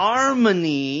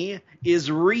 Harmony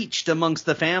is reached amongst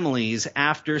the families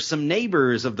after some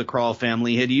neighbors of the Crawl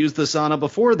family had used the sauna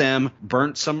before them,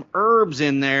 burnt some herbs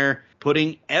in there,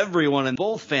 putting everyone in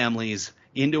both families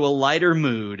into a lighter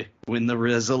mood when the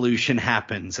resolution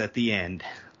happens at the end.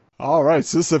 All right,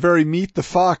 so this is a very Meet the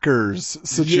Fockers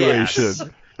situation. Yes.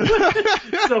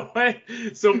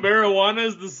 So marijuana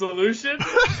is the solution?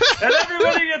 And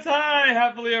everybody gets high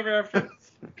happily ever after.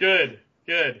 Good.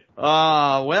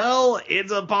 Well,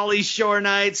 it's a Pauly Shore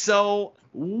night, so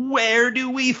where do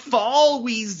we fall,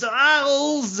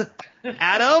 weasels?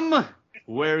 Adam,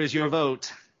 where is your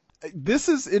vote? This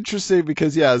is interesting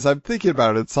because, as I'm thinking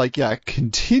about it, it's like,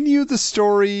 continue the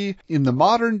story in the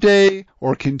modern day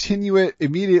or continue it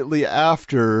immediately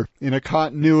after in a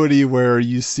continuity where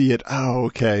you see it,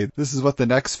 this is what the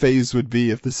next phase would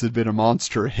be if this had been a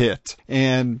monster hit.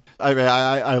 And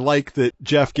I like that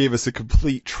Jeff gave us a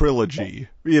complete trilogy.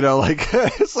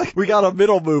 It's like we got a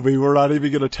middle movie we're not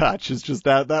even going to touch. It's just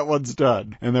that one's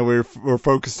done. And then we're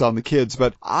focused on the kids.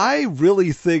 But I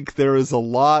really think there is a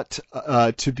lot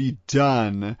to be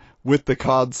done with the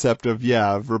concept of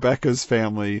Rebecca's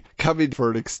family coming for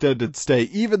an extended stay,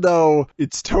 even though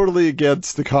it's totally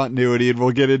against the continuity, and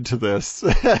we'll get into this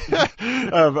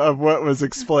of what was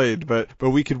explained. But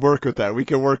we can work with that. We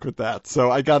can work with that. So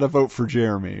I got to vote for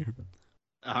Jeremy.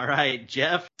 All right,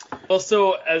 Jeff. Well,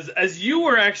 so as you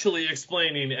were actually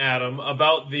explaining, Adam,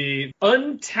 about the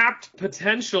untapped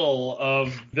potential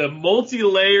of the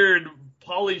multi-layered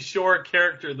Pauly Shore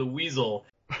character, the Weasel,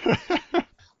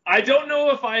 I don't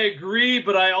know if I agree,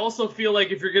 but I also feel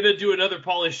like if you're going to do another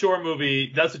Pauly Shore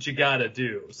movie, that's what you got to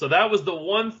do. So that was the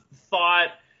one thought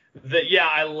that,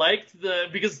 I liked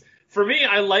because for me,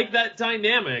 I like that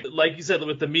dynamic. Like you said,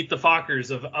 with the Meet the Fockers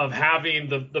of having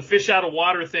the fish out of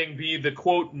water thing be the,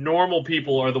 quote, normal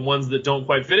people are the ones that don't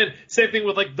quite fit in. Same thing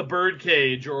with, like, the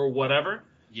Birdcage or whatever.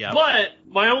 Yeah. But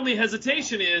my only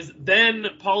hesitation is then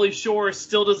Pauly Shore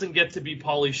still doesn't get to be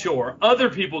Pauly Shore. Other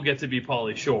people get to be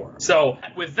Pauly Shore. So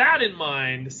with that in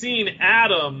mind, seeing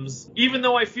Adams, even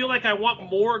though I feel like I want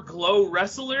more Glow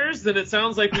wrestlers than it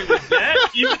sounds like we would get,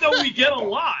 even though we get a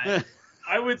lot,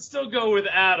 I would still go with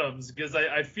Adams because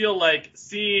I feel like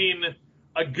seeing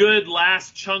a good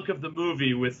last chunk of the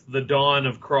movie with the dawn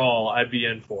of Crawl, I'd be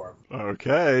in for.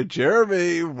 Okay,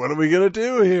 Jeremy, what are we going to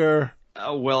do here?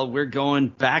 Well, we're going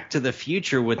back to the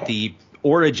future with the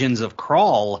origins of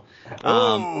Crawl,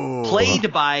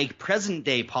 played by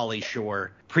present-day Pauly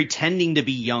Shore, pretending to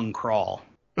be young Crawl.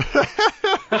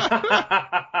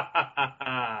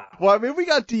 Well, I mean, we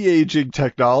got de-aging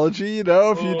technology, you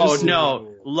know? If you just... no.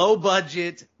 Low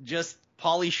budget, just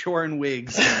Pauly Shore and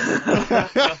wigs.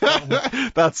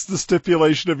 That's the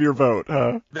stipulation of your vote,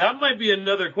 huh? That might be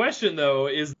another question, though,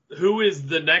 is who is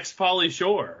the next Pauly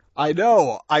Shore? I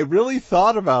know. I really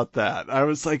thought about that. I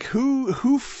was like,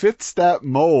 who fits that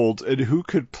mold and who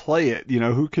could play it? You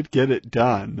know, who could get it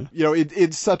done? You know,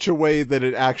 in such a way that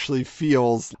it actually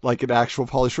feels like an actual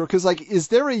Pauly Shore. Because, like, is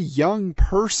there a young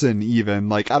person even?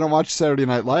 Like, I don't watch Saturday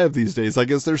Night Live these days. Like,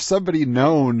 is there somebody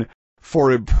known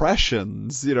for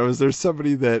impressions? You know, is there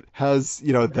somebody that has,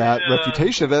 you know, that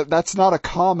reputation? That's not a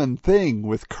common thing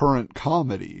with current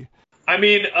comedy. I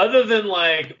mean, other than,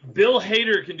 like, Bill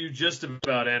Hader can do just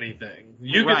about anything.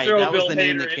 You can throw that Bill was the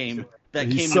name Hader that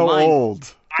came He's to so mind.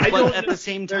 old. But at the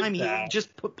same time, he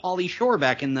just put Pauly Shore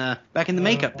back in the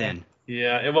makeup then.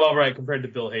 Yeah, well, right, compared to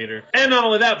Bill Hader. And not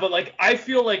only that, but, like, I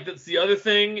feel like that's the other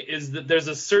thing is that there's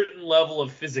a certain level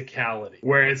of physicality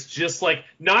where it's just, like,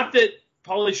 not that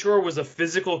Pauly Shore was a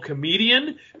physical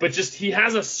comedian, but just he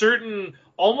has a certain,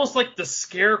 almost like the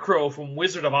Scarecrow from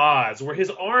Wizard of Oz, where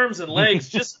his arms and legs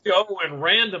just go in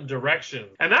random directions.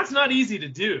 And that's not easy to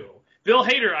do. Bill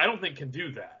Hader, I don't think, can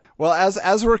do that. Well,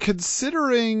 as we're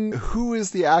considering who is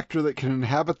the actor that can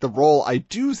inhabit the role, I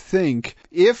do think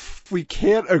if we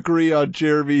can't agree on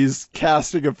Jeremy's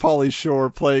casting of Pauly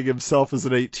Shore playing himself as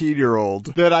an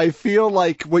 18-year-old, then I feel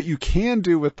like what you can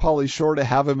do with Pauly Shore to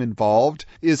have him involved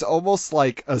is almost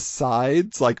like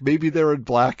asides, like maybe they're in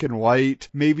black and white,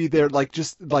 maybe they're like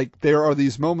just like there are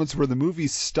these moments where the movie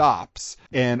stops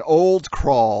and old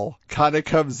Crawl kind of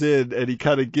comes in and he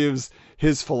kind of gives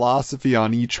his philosophy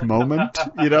on each moment,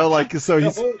 you know, like, so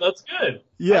he's... That's good.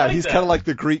 Yeah, he's kind of like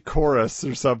the Greek chorus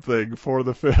or something for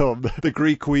the film, the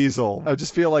Greek weasel. I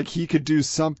just feel like he could do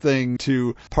something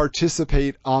to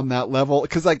participate on that level.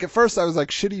 Because, like, at first I was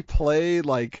like, should he play,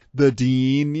 like, the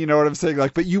dean? You know what I'm saying?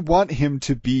 Like, but you want him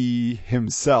to be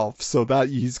himself, so that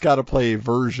he's got to play a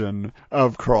version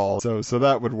of Crawl. So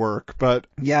that would work. But,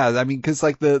 yeah, I mean, because,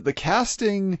 like, the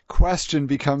casting question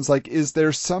becomes, like, is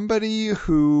there somebody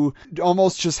who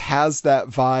almost just has that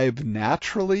vibe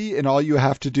naturally, and all you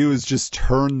have to do is just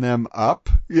turn them up?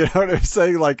 You know what I'm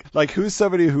saying? Like who's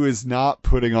somebody who is not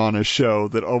putting on a show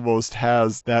that almost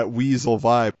has that weasel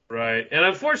vibe? Right. And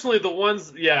unfortunately the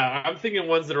ones, I'm thinking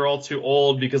ones that are all too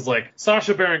old because, like,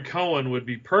 Sacha Baron Cohen would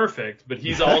be perfect, but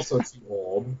he's also too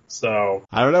old. So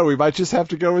I don't know. We might just have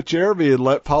to go with Jeremy and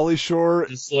let Pauly Shore...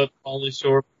 Just let Pauly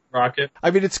Shore rock it.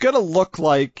 I mean, it's going to look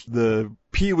like the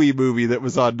Pee-wee movie that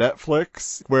was on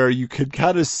Netflix, where you could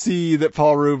kind of see that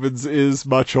Paul Reubens is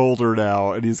much older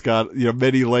now, and he's got, you know,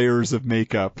 many layers of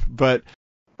makeup. But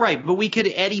right, but we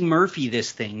could Eddie Murphy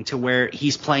this thing to where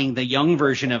he's playing the young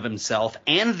version of himself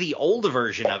and the old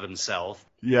version of himself.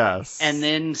 Yes. And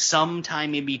then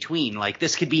sometime in between. Like,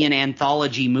 this could be an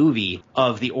anthology movie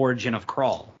of the origin of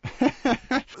Crawl.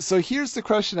 So here's the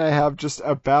question I have just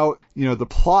about, you know, the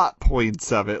plot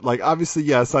points of it. Like, obviously,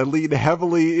 yes, I lean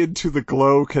heavily into the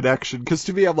Glow connection, because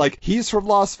to me, I'm like, he's from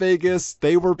Las Vegas,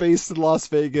 they were based in Las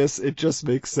Vegas, it just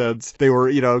makes sense. They were,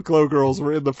 you know, Glow Girls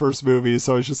were in the first movie,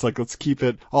 so it's just like, let's keep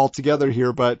it all together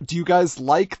here. But do you guys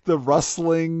like the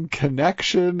wrestling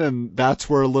connection? And that's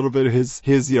where a little bit of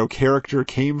his you know, character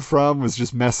came from, was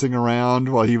just messing around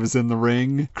while he was in the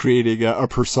ring, creating a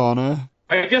persona?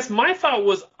 I guess my thought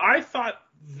was, I thought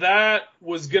that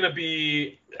was going to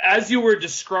be, as you were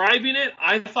describing it,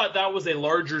 I thought that was a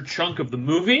larger chunk of the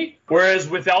movie. Whereas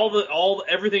with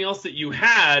everything else that you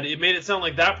had, it made it sound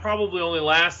like that probably only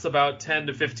lasts about 10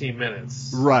 to 15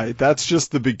 minutes. Right. That's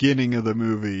just the beginning of the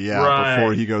movie, right,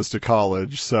 before he goes to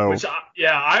college. So, which,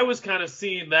 I was kind of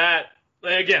seeing that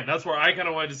again, that's where I kind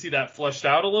of wanted to see that fleshed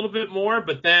out a little bit more.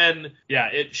 But then, yeah,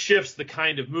 it shifts the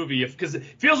kind of movie because it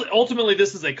feels ultimately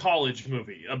this is a college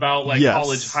movie about like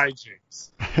college hijinks.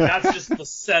 That's just the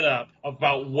setup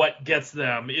about what gets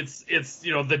them. It's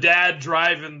the dad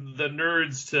driving the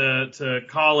nerds to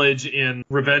college in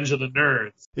Revenge of the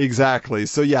Nerds. Exactly.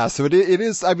 So yeah, so it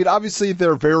is. I mean, obviously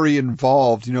they're very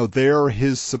involved. They're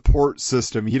his support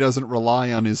system. He doesn't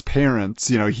rely on his parents.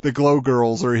 The Glow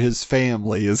Girls are his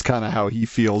family is kind of how he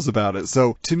feels about it.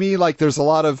 So to me, like, there's a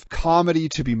lot of comedy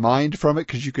to be mined from it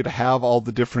because you could have all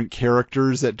the different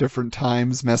characters at different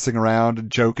times messing around and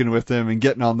joking with him and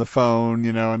getting on the phone,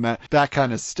 and that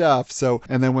kind of stuff. So,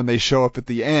 and then when they show up at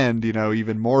the end,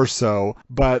 even more so.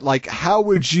 But like, how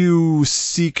would you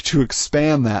seek to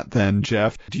expand that then,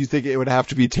 Jeff? Do you think it would have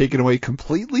to be taken away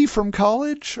completely from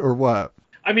college or what?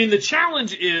 I mean, the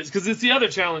challenge is, because it's the other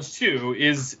challenge too,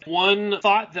 is one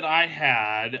thought that I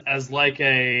had as like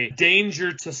a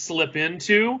danger to slip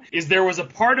into is there was a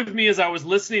part of me as I was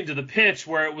listening to the pitch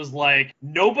where it was like,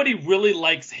 nobody really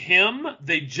likes him.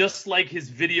 They just like his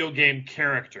video game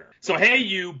character. So, hey,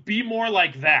 you be more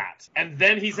like that. And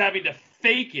then he's having to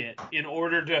fake it in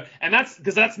order to, and that's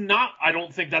because I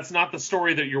don't think that's not the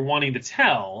story that you're wanting to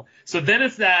tell. So then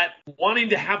it's that wanting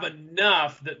to have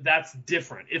enough that's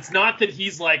different. It's not that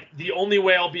he's like, the only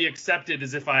way I'll be accepted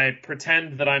is if I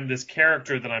pretend that I'm this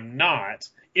character that I'm not.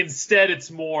 Instead, it's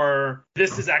more,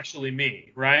 this is actually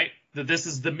me, right? That this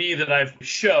is the me that I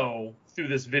show through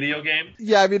this video game.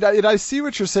 Yeah, I mean, I see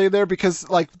what you're saying there because,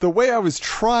 like, the way I was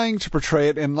trying to portray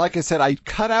it, and like I said, I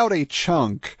cut out a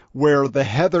chunk where the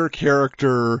Heather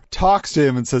character talks to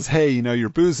him and says, hey, you're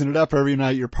boozing it up every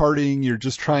night, you're partying, you're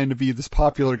just trying to be this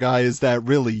popular guy. Is that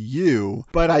really you?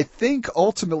 But I think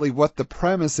ultimately what the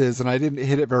premise is, and I didn't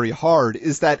hit it very hard,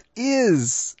 is that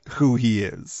is who he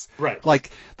is. Right.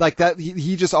 Like that,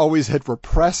 he just always had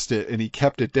repressed it and he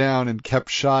kept it down and kept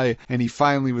shy, and he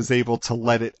finally was able to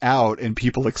let it out and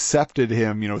people accepted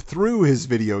him, through his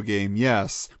video game,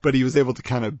 yes, but he was able to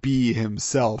kind of be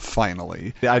himself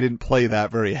finally. I didn't play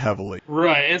that very heavily.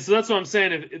 Right, and so that's what I'm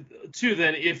saying, too,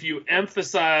 then, if you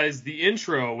emphasize the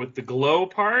intro with the glow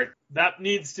part, that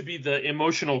needs to be the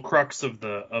emotional crux of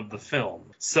the film.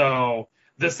 So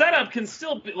the setup can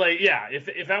still be, like, yeah,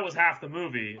 if that was half the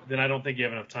movie, then I don't think you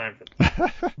have enough time for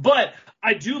that. But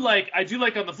I do like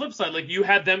on the flip side, like, you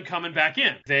had them coming back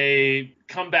in. They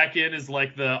come back in as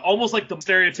like almost like the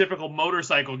stereotypical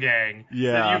motorcycle gang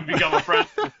that you've become a friend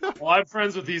with. Well, I'm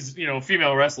friends with these,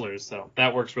 female wrestlers, so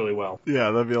that works really well.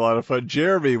 Yeah, that'd be a lot of fun.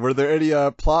 Jeremy, were there any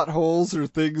plot holes or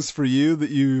things for you that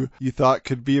you thought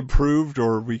could be improved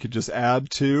or we could just add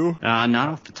to? Not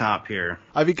off the top here.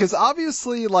 I mean, because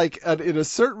obviously, like, in a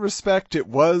certain respect, it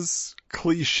was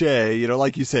cliche,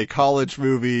 like you say, college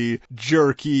movie,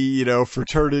 jerky,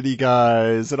 fraternity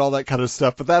guys and all that kind of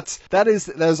stuff. But that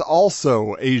is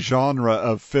also a genre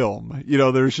of film.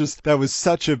 That was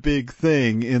such a big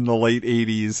thing in the late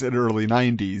 80s and early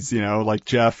 90s, like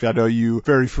Jeff, I know you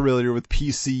very familiar with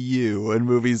PCU and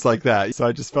movies like that. So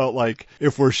I just felt like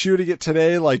if we're shooting it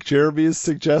today, like Jeremy is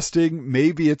suggesting,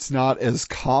 maybe it's not as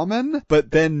common,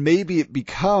 but then maybe it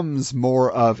becomes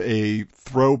more of a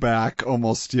throwback,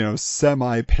 almost,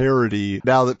 semi-parody.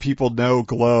 Now that people know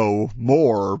Glow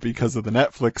more because of the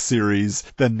Netflix series,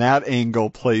 then that angle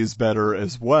plays better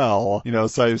as well.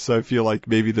 So I feel like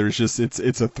maybe there's just,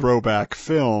 it's a throwback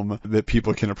film that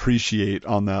people can appreciate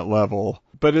on that level.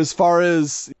 But as far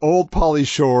as old Pauly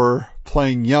Shore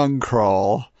playing young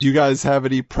Crawl, do you guys have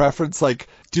any preference? Like,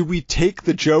 do we take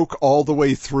the joke all the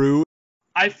way through?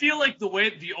 I feel like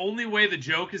the only way the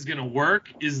joke is going to work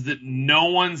is that no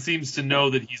one seems to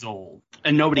know that he's old.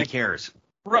 And nobody cares.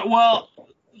 Right, well,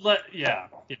 yeah.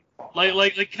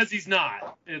 Like, because he's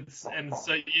not.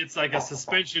 It's like a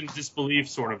suspension of disbelief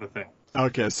sort of a thing.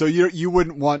 Okay, so you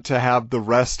wouldn't want to have the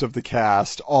rest of the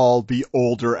cast all be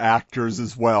older actors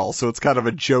as well. So it's kind of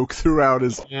a joke throughout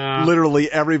as literally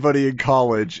everybody in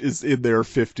college is in their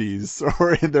 50s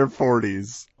or in their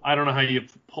 40s. I don't know how you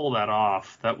pull that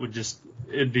off. That would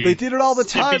it'd be... They did it all the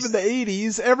time in the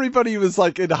 80s. Everybody was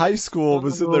like in high school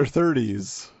was in their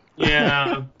 30s.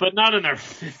 Yeah, but not in their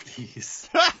 50s.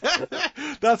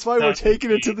 That's why we're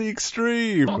taking it to the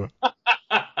extreme.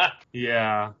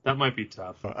 Yeah, that might be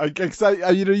tough.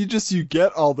 You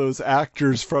get all those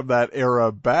actors from that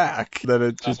era back, then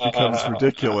it just becomes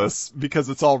ridiculous because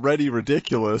it's already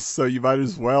ridiculous. So you might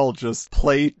as well just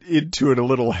play into it a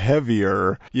little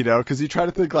heavier, because you try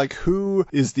to think like who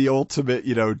is the ultimate,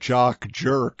 jock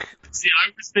jerk. See,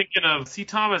 I was thinking of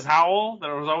Thomas Howell, that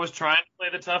was always trying to play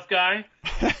the tough guy.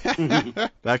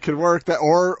 That could work. That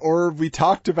or we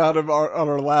talked about him on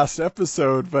our last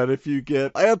episode, but if you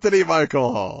get Anthony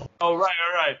Michael Hall. Oh, right.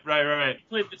 He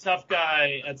played the tough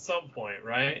guy at some point,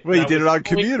 right? Well, he did it on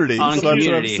Community. On so that's what I'm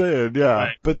Community. saying, yeah.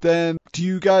 Right. But then, do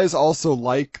you guys also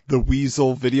like the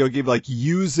Weasel video game, like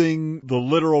using the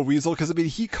literal Weasel? Because, I mean,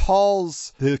 he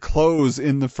calls the clothes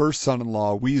in the first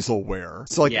Son-in-Law Weaselware.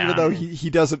 So, like, Yeah. even though he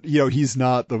doesn't, he's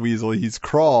not the Weasel, he's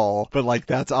Crawl, but, like,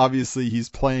 that's obviously, he's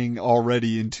playing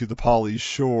already into the Pauly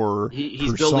Shore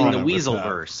He's building the persona with that.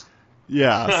 Weaselverse.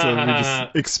 Yeah, so we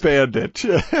just expand it.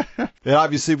 And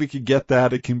obviously we could get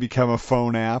that. It can become a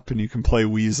phone app and you can play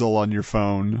Weasel on your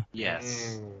phone.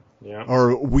 Yes. Yeah.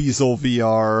 Or Weasel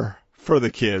VR for the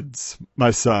kids.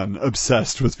 My son,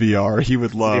 obsessed with VR. He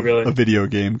would love really? a video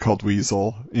game called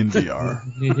Weasel in VR.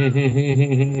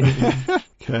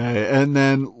 Okay, and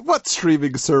then what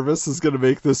streaming service is going to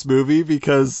make this movie?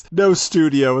 Because no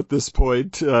studio at this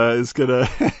point is going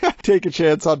to take a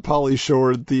chance on Pauly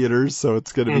Shore in theaters, so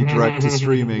it's going to be direct to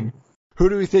streaming. Who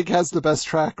do we think has the best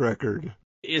track record?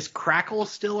 Is Crackle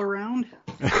still around?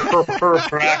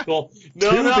 Crackle.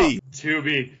 No.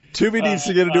 Tubi. Tubi needs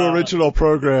to get into original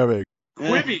programming.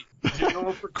 Quibi.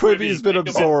 Quibi's been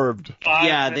absorbed.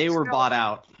 Yeah, they were bought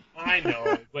out. I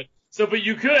know, but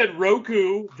you could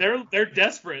Roku. They're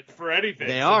desperate for anything.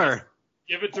 They so are. just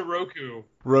give it to Roku.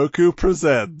 Roku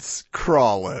presents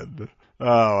Crawlin'.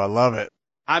 Oh, I love it.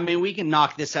 I mean, we can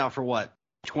knock this out for what?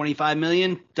 25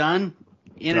 million? Done?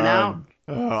 In and out?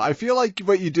 I feel like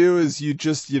what you do is you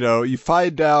just, you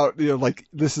find out, like,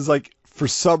 this is like, for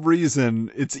some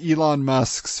reason, it's Elon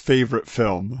Musk's favorite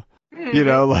film.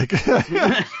 Like,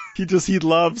 he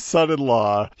loves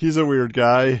Son-in-Law. He's a weird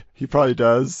guy. He probably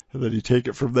does. And then you take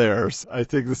it from there. So I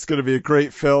think this is going to be a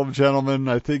great film, gentlemen.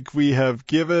 I think we have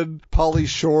given Pauly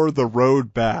Shore the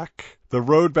road back. The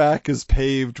road back is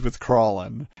paved with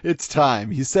Crawlin'. It's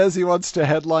time. He says he wants to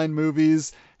headline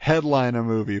movies. Headline a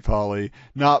movie, Pauly.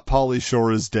 Not Pauly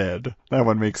Shore is dead. That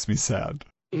one makes me sad.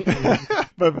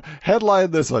 But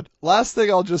headline this one. Last thing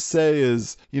I'll just say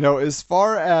is, as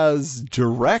far as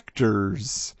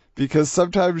directors, because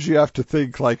sometimes you have to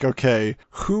think like, okay,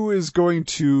 who is going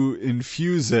to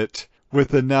infuse it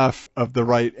with enough of the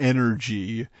right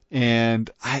energy? And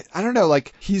I don't know,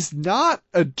 like, he's not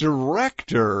a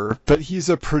director, but he's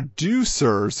a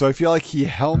producer. So I feel like he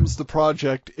helms the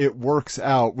project. It works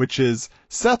out, which is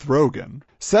Seth Rogen.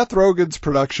 Seth Rogen's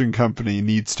production company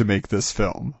needs to make this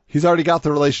film. He's already got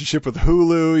the relationship with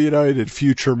Hulu, he did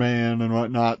Future Man and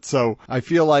whatnot. So I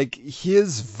feel like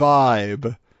his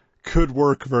vibe could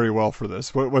work very well for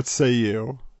this. What say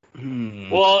you?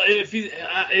 Well, if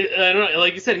I don't know,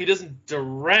 like you said, he doesn't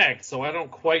direct, so I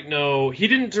don't quite know. He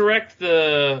didn't direct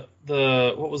the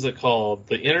what was it called?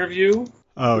 The Interview?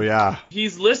 Oh, yeah.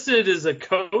 He's listed as a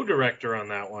co-director on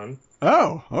that one.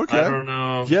 Oh, okay. I don't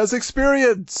know. He has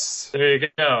experience. There you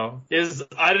go.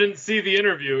 I didn't see The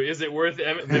Interview. Is it worth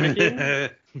mimicking?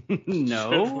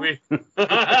 No.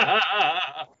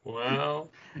 Well,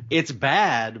 It's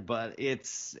bad, but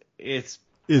it's Is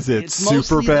it it's super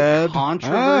mostly bad? the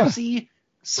controversy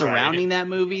surrounding that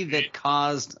movie that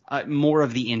caused more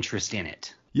of the interest in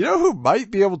it. You know who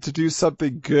might be able to do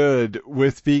something good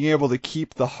with being able to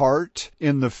keep the heart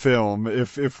in the film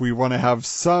if we want to have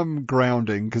some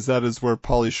grounding, because that is where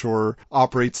Pauly Shore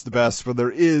operates the best, when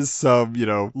there is some,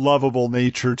 lovable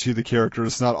nature to the character.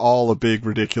 It's not all a big,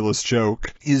 ridiculous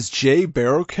joke. Is Jay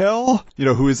Baruchel,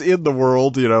 who is in the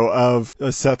world, of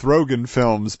Seth Rogen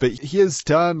films, but he has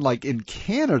done, like, in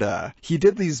Canada, he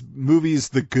did these movies,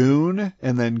 The Goon,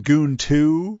 and then Goon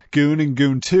 2,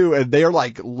 and they are,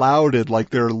 like, lauded, like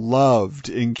they're loved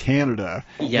in Canada.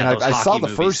 Yeah, and I saw the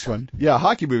first one. Yeah,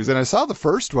 hockey movies. And I saw the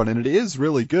first one, and it is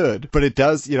really good. But it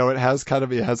does, it has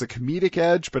it has a comedic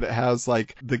edge, but it has,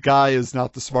 like, the guy is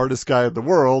not the smartest guy in the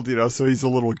world, so he's a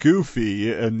little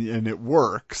goofy, and it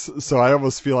works. So I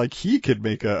almost feel like he could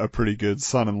make a pretty good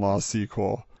Son-in-Law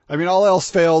sequel. I mean, all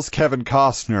else fails, Kevin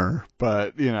Costner,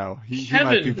 but, he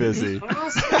might be busy.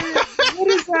 What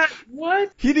is that?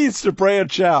 What? He needs to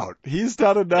branch out. He's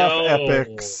done enough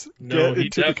epics. No, Get he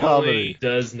into the definitely comedy.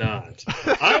 does not.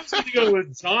 I was going to go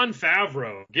with Jon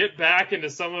Favreau. Get back into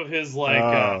some of his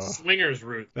swingers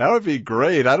roots. That would be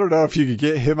great. I don't know if you could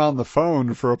get him on the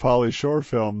phone for a Pauly Shore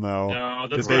film, though. No,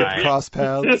 that's Did they right. cross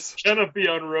paths? It's gonna be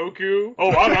on Roku. Oh,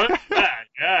 I'm on that.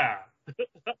 Yeah.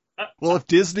 Well, if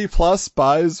Disney Plus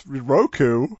buys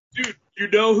Roku, Dude, You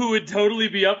know who would totally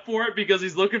be up for it because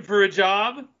he's looking for a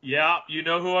job? Yeah, you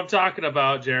know who I'm talking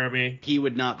about, Jeremy. He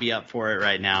would not be up for it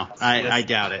right now. I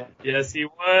doubt it. Yes, he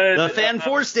would. The Fan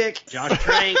Four Stick, Josh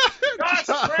Trank.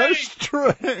 Josh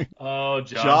Trank. Oh,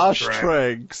 Josh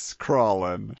Trank's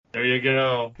crawling. There you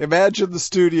go. Imagine the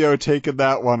studio taking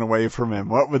that one away from him.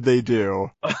 What would they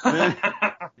do? It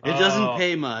doesn't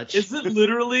pay much. Is it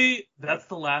literally, that's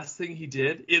the last thing he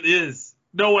did? It is.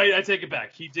 No, wait, I take it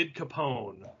back. He did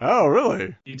Capone. Oh,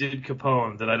 really? He did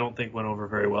Capone, that I don't think went over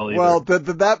very well either. Well,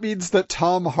 that means that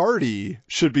Tom Hardy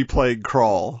should be playing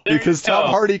Crawl. There because you go. Tom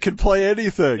Hardy can play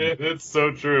anything. It's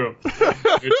so true.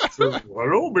 It's true.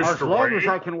 Hello, Mr. As long as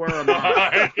I Wayne. can wear a mask.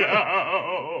 I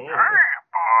know. Hey,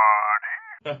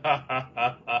 buddy. I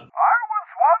was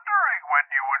wondering when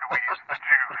you would wheeze the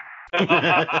juice.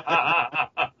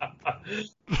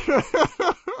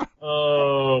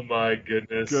 Oh, my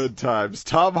goodness. Good times.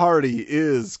 Tom Hardy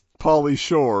is Pauly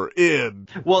Shore in.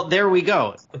 Well, there we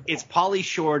go. It's Pauly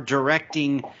Shore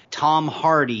directing Tom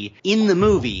Hardy in the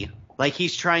movie, like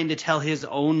he's trying to tell his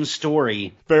own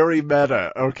story. Very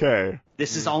meta. Okay.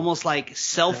 This is almost like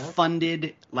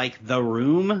self-funded, like The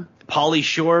Room. Pauly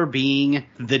Shore being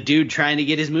the dude trying to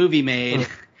get his movie made,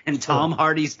 and Tom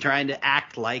Hardy's trying to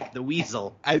act like the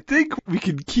Weasel. I think we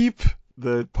can keep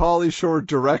the Pauly Shore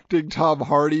directing Tom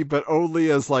Hardy, but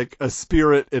only as like a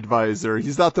spirit advisor.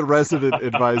 He's not the resident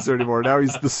advisor anymore. Now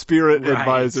he's the spirit Right.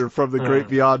 advisor from the great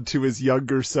beyond to his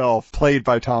younger self, played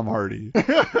by Tom Hardy.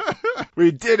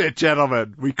 We did it,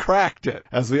 gentlemen. We cracked it,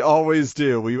 as we always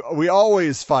do. We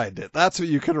always find it. That's what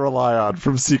you can rely on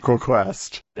from Sequel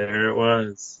Quest. There it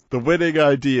was. The winning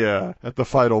idea at the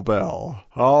final bell.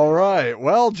 All right.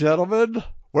 Well, gentlemen,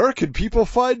 where can people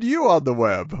find you on the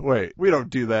web? Wait, we don't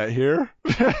do that here.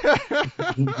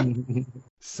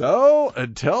 So,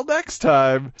 until next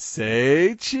time,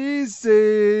 say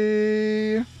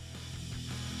cheesy.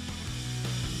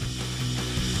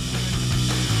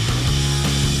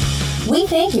 We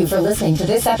thank you for listening to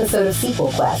this episode of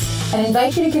Sequel Quest and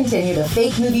invite you to continue the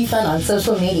fake movie fun on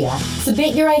social media.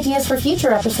 Submit your ideas for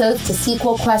future episodes to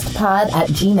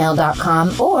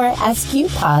sequelquestpod@gmail.com or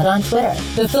SQPod on Twitter.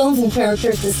 The films and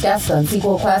characters discussed on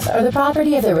Sequel Quest are the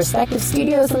property of their respective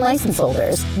studios and license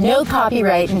holders. No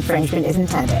copyright infringement is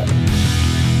intended.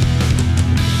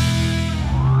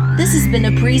 This has been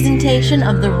a presentation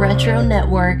of the Retro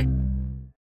Network.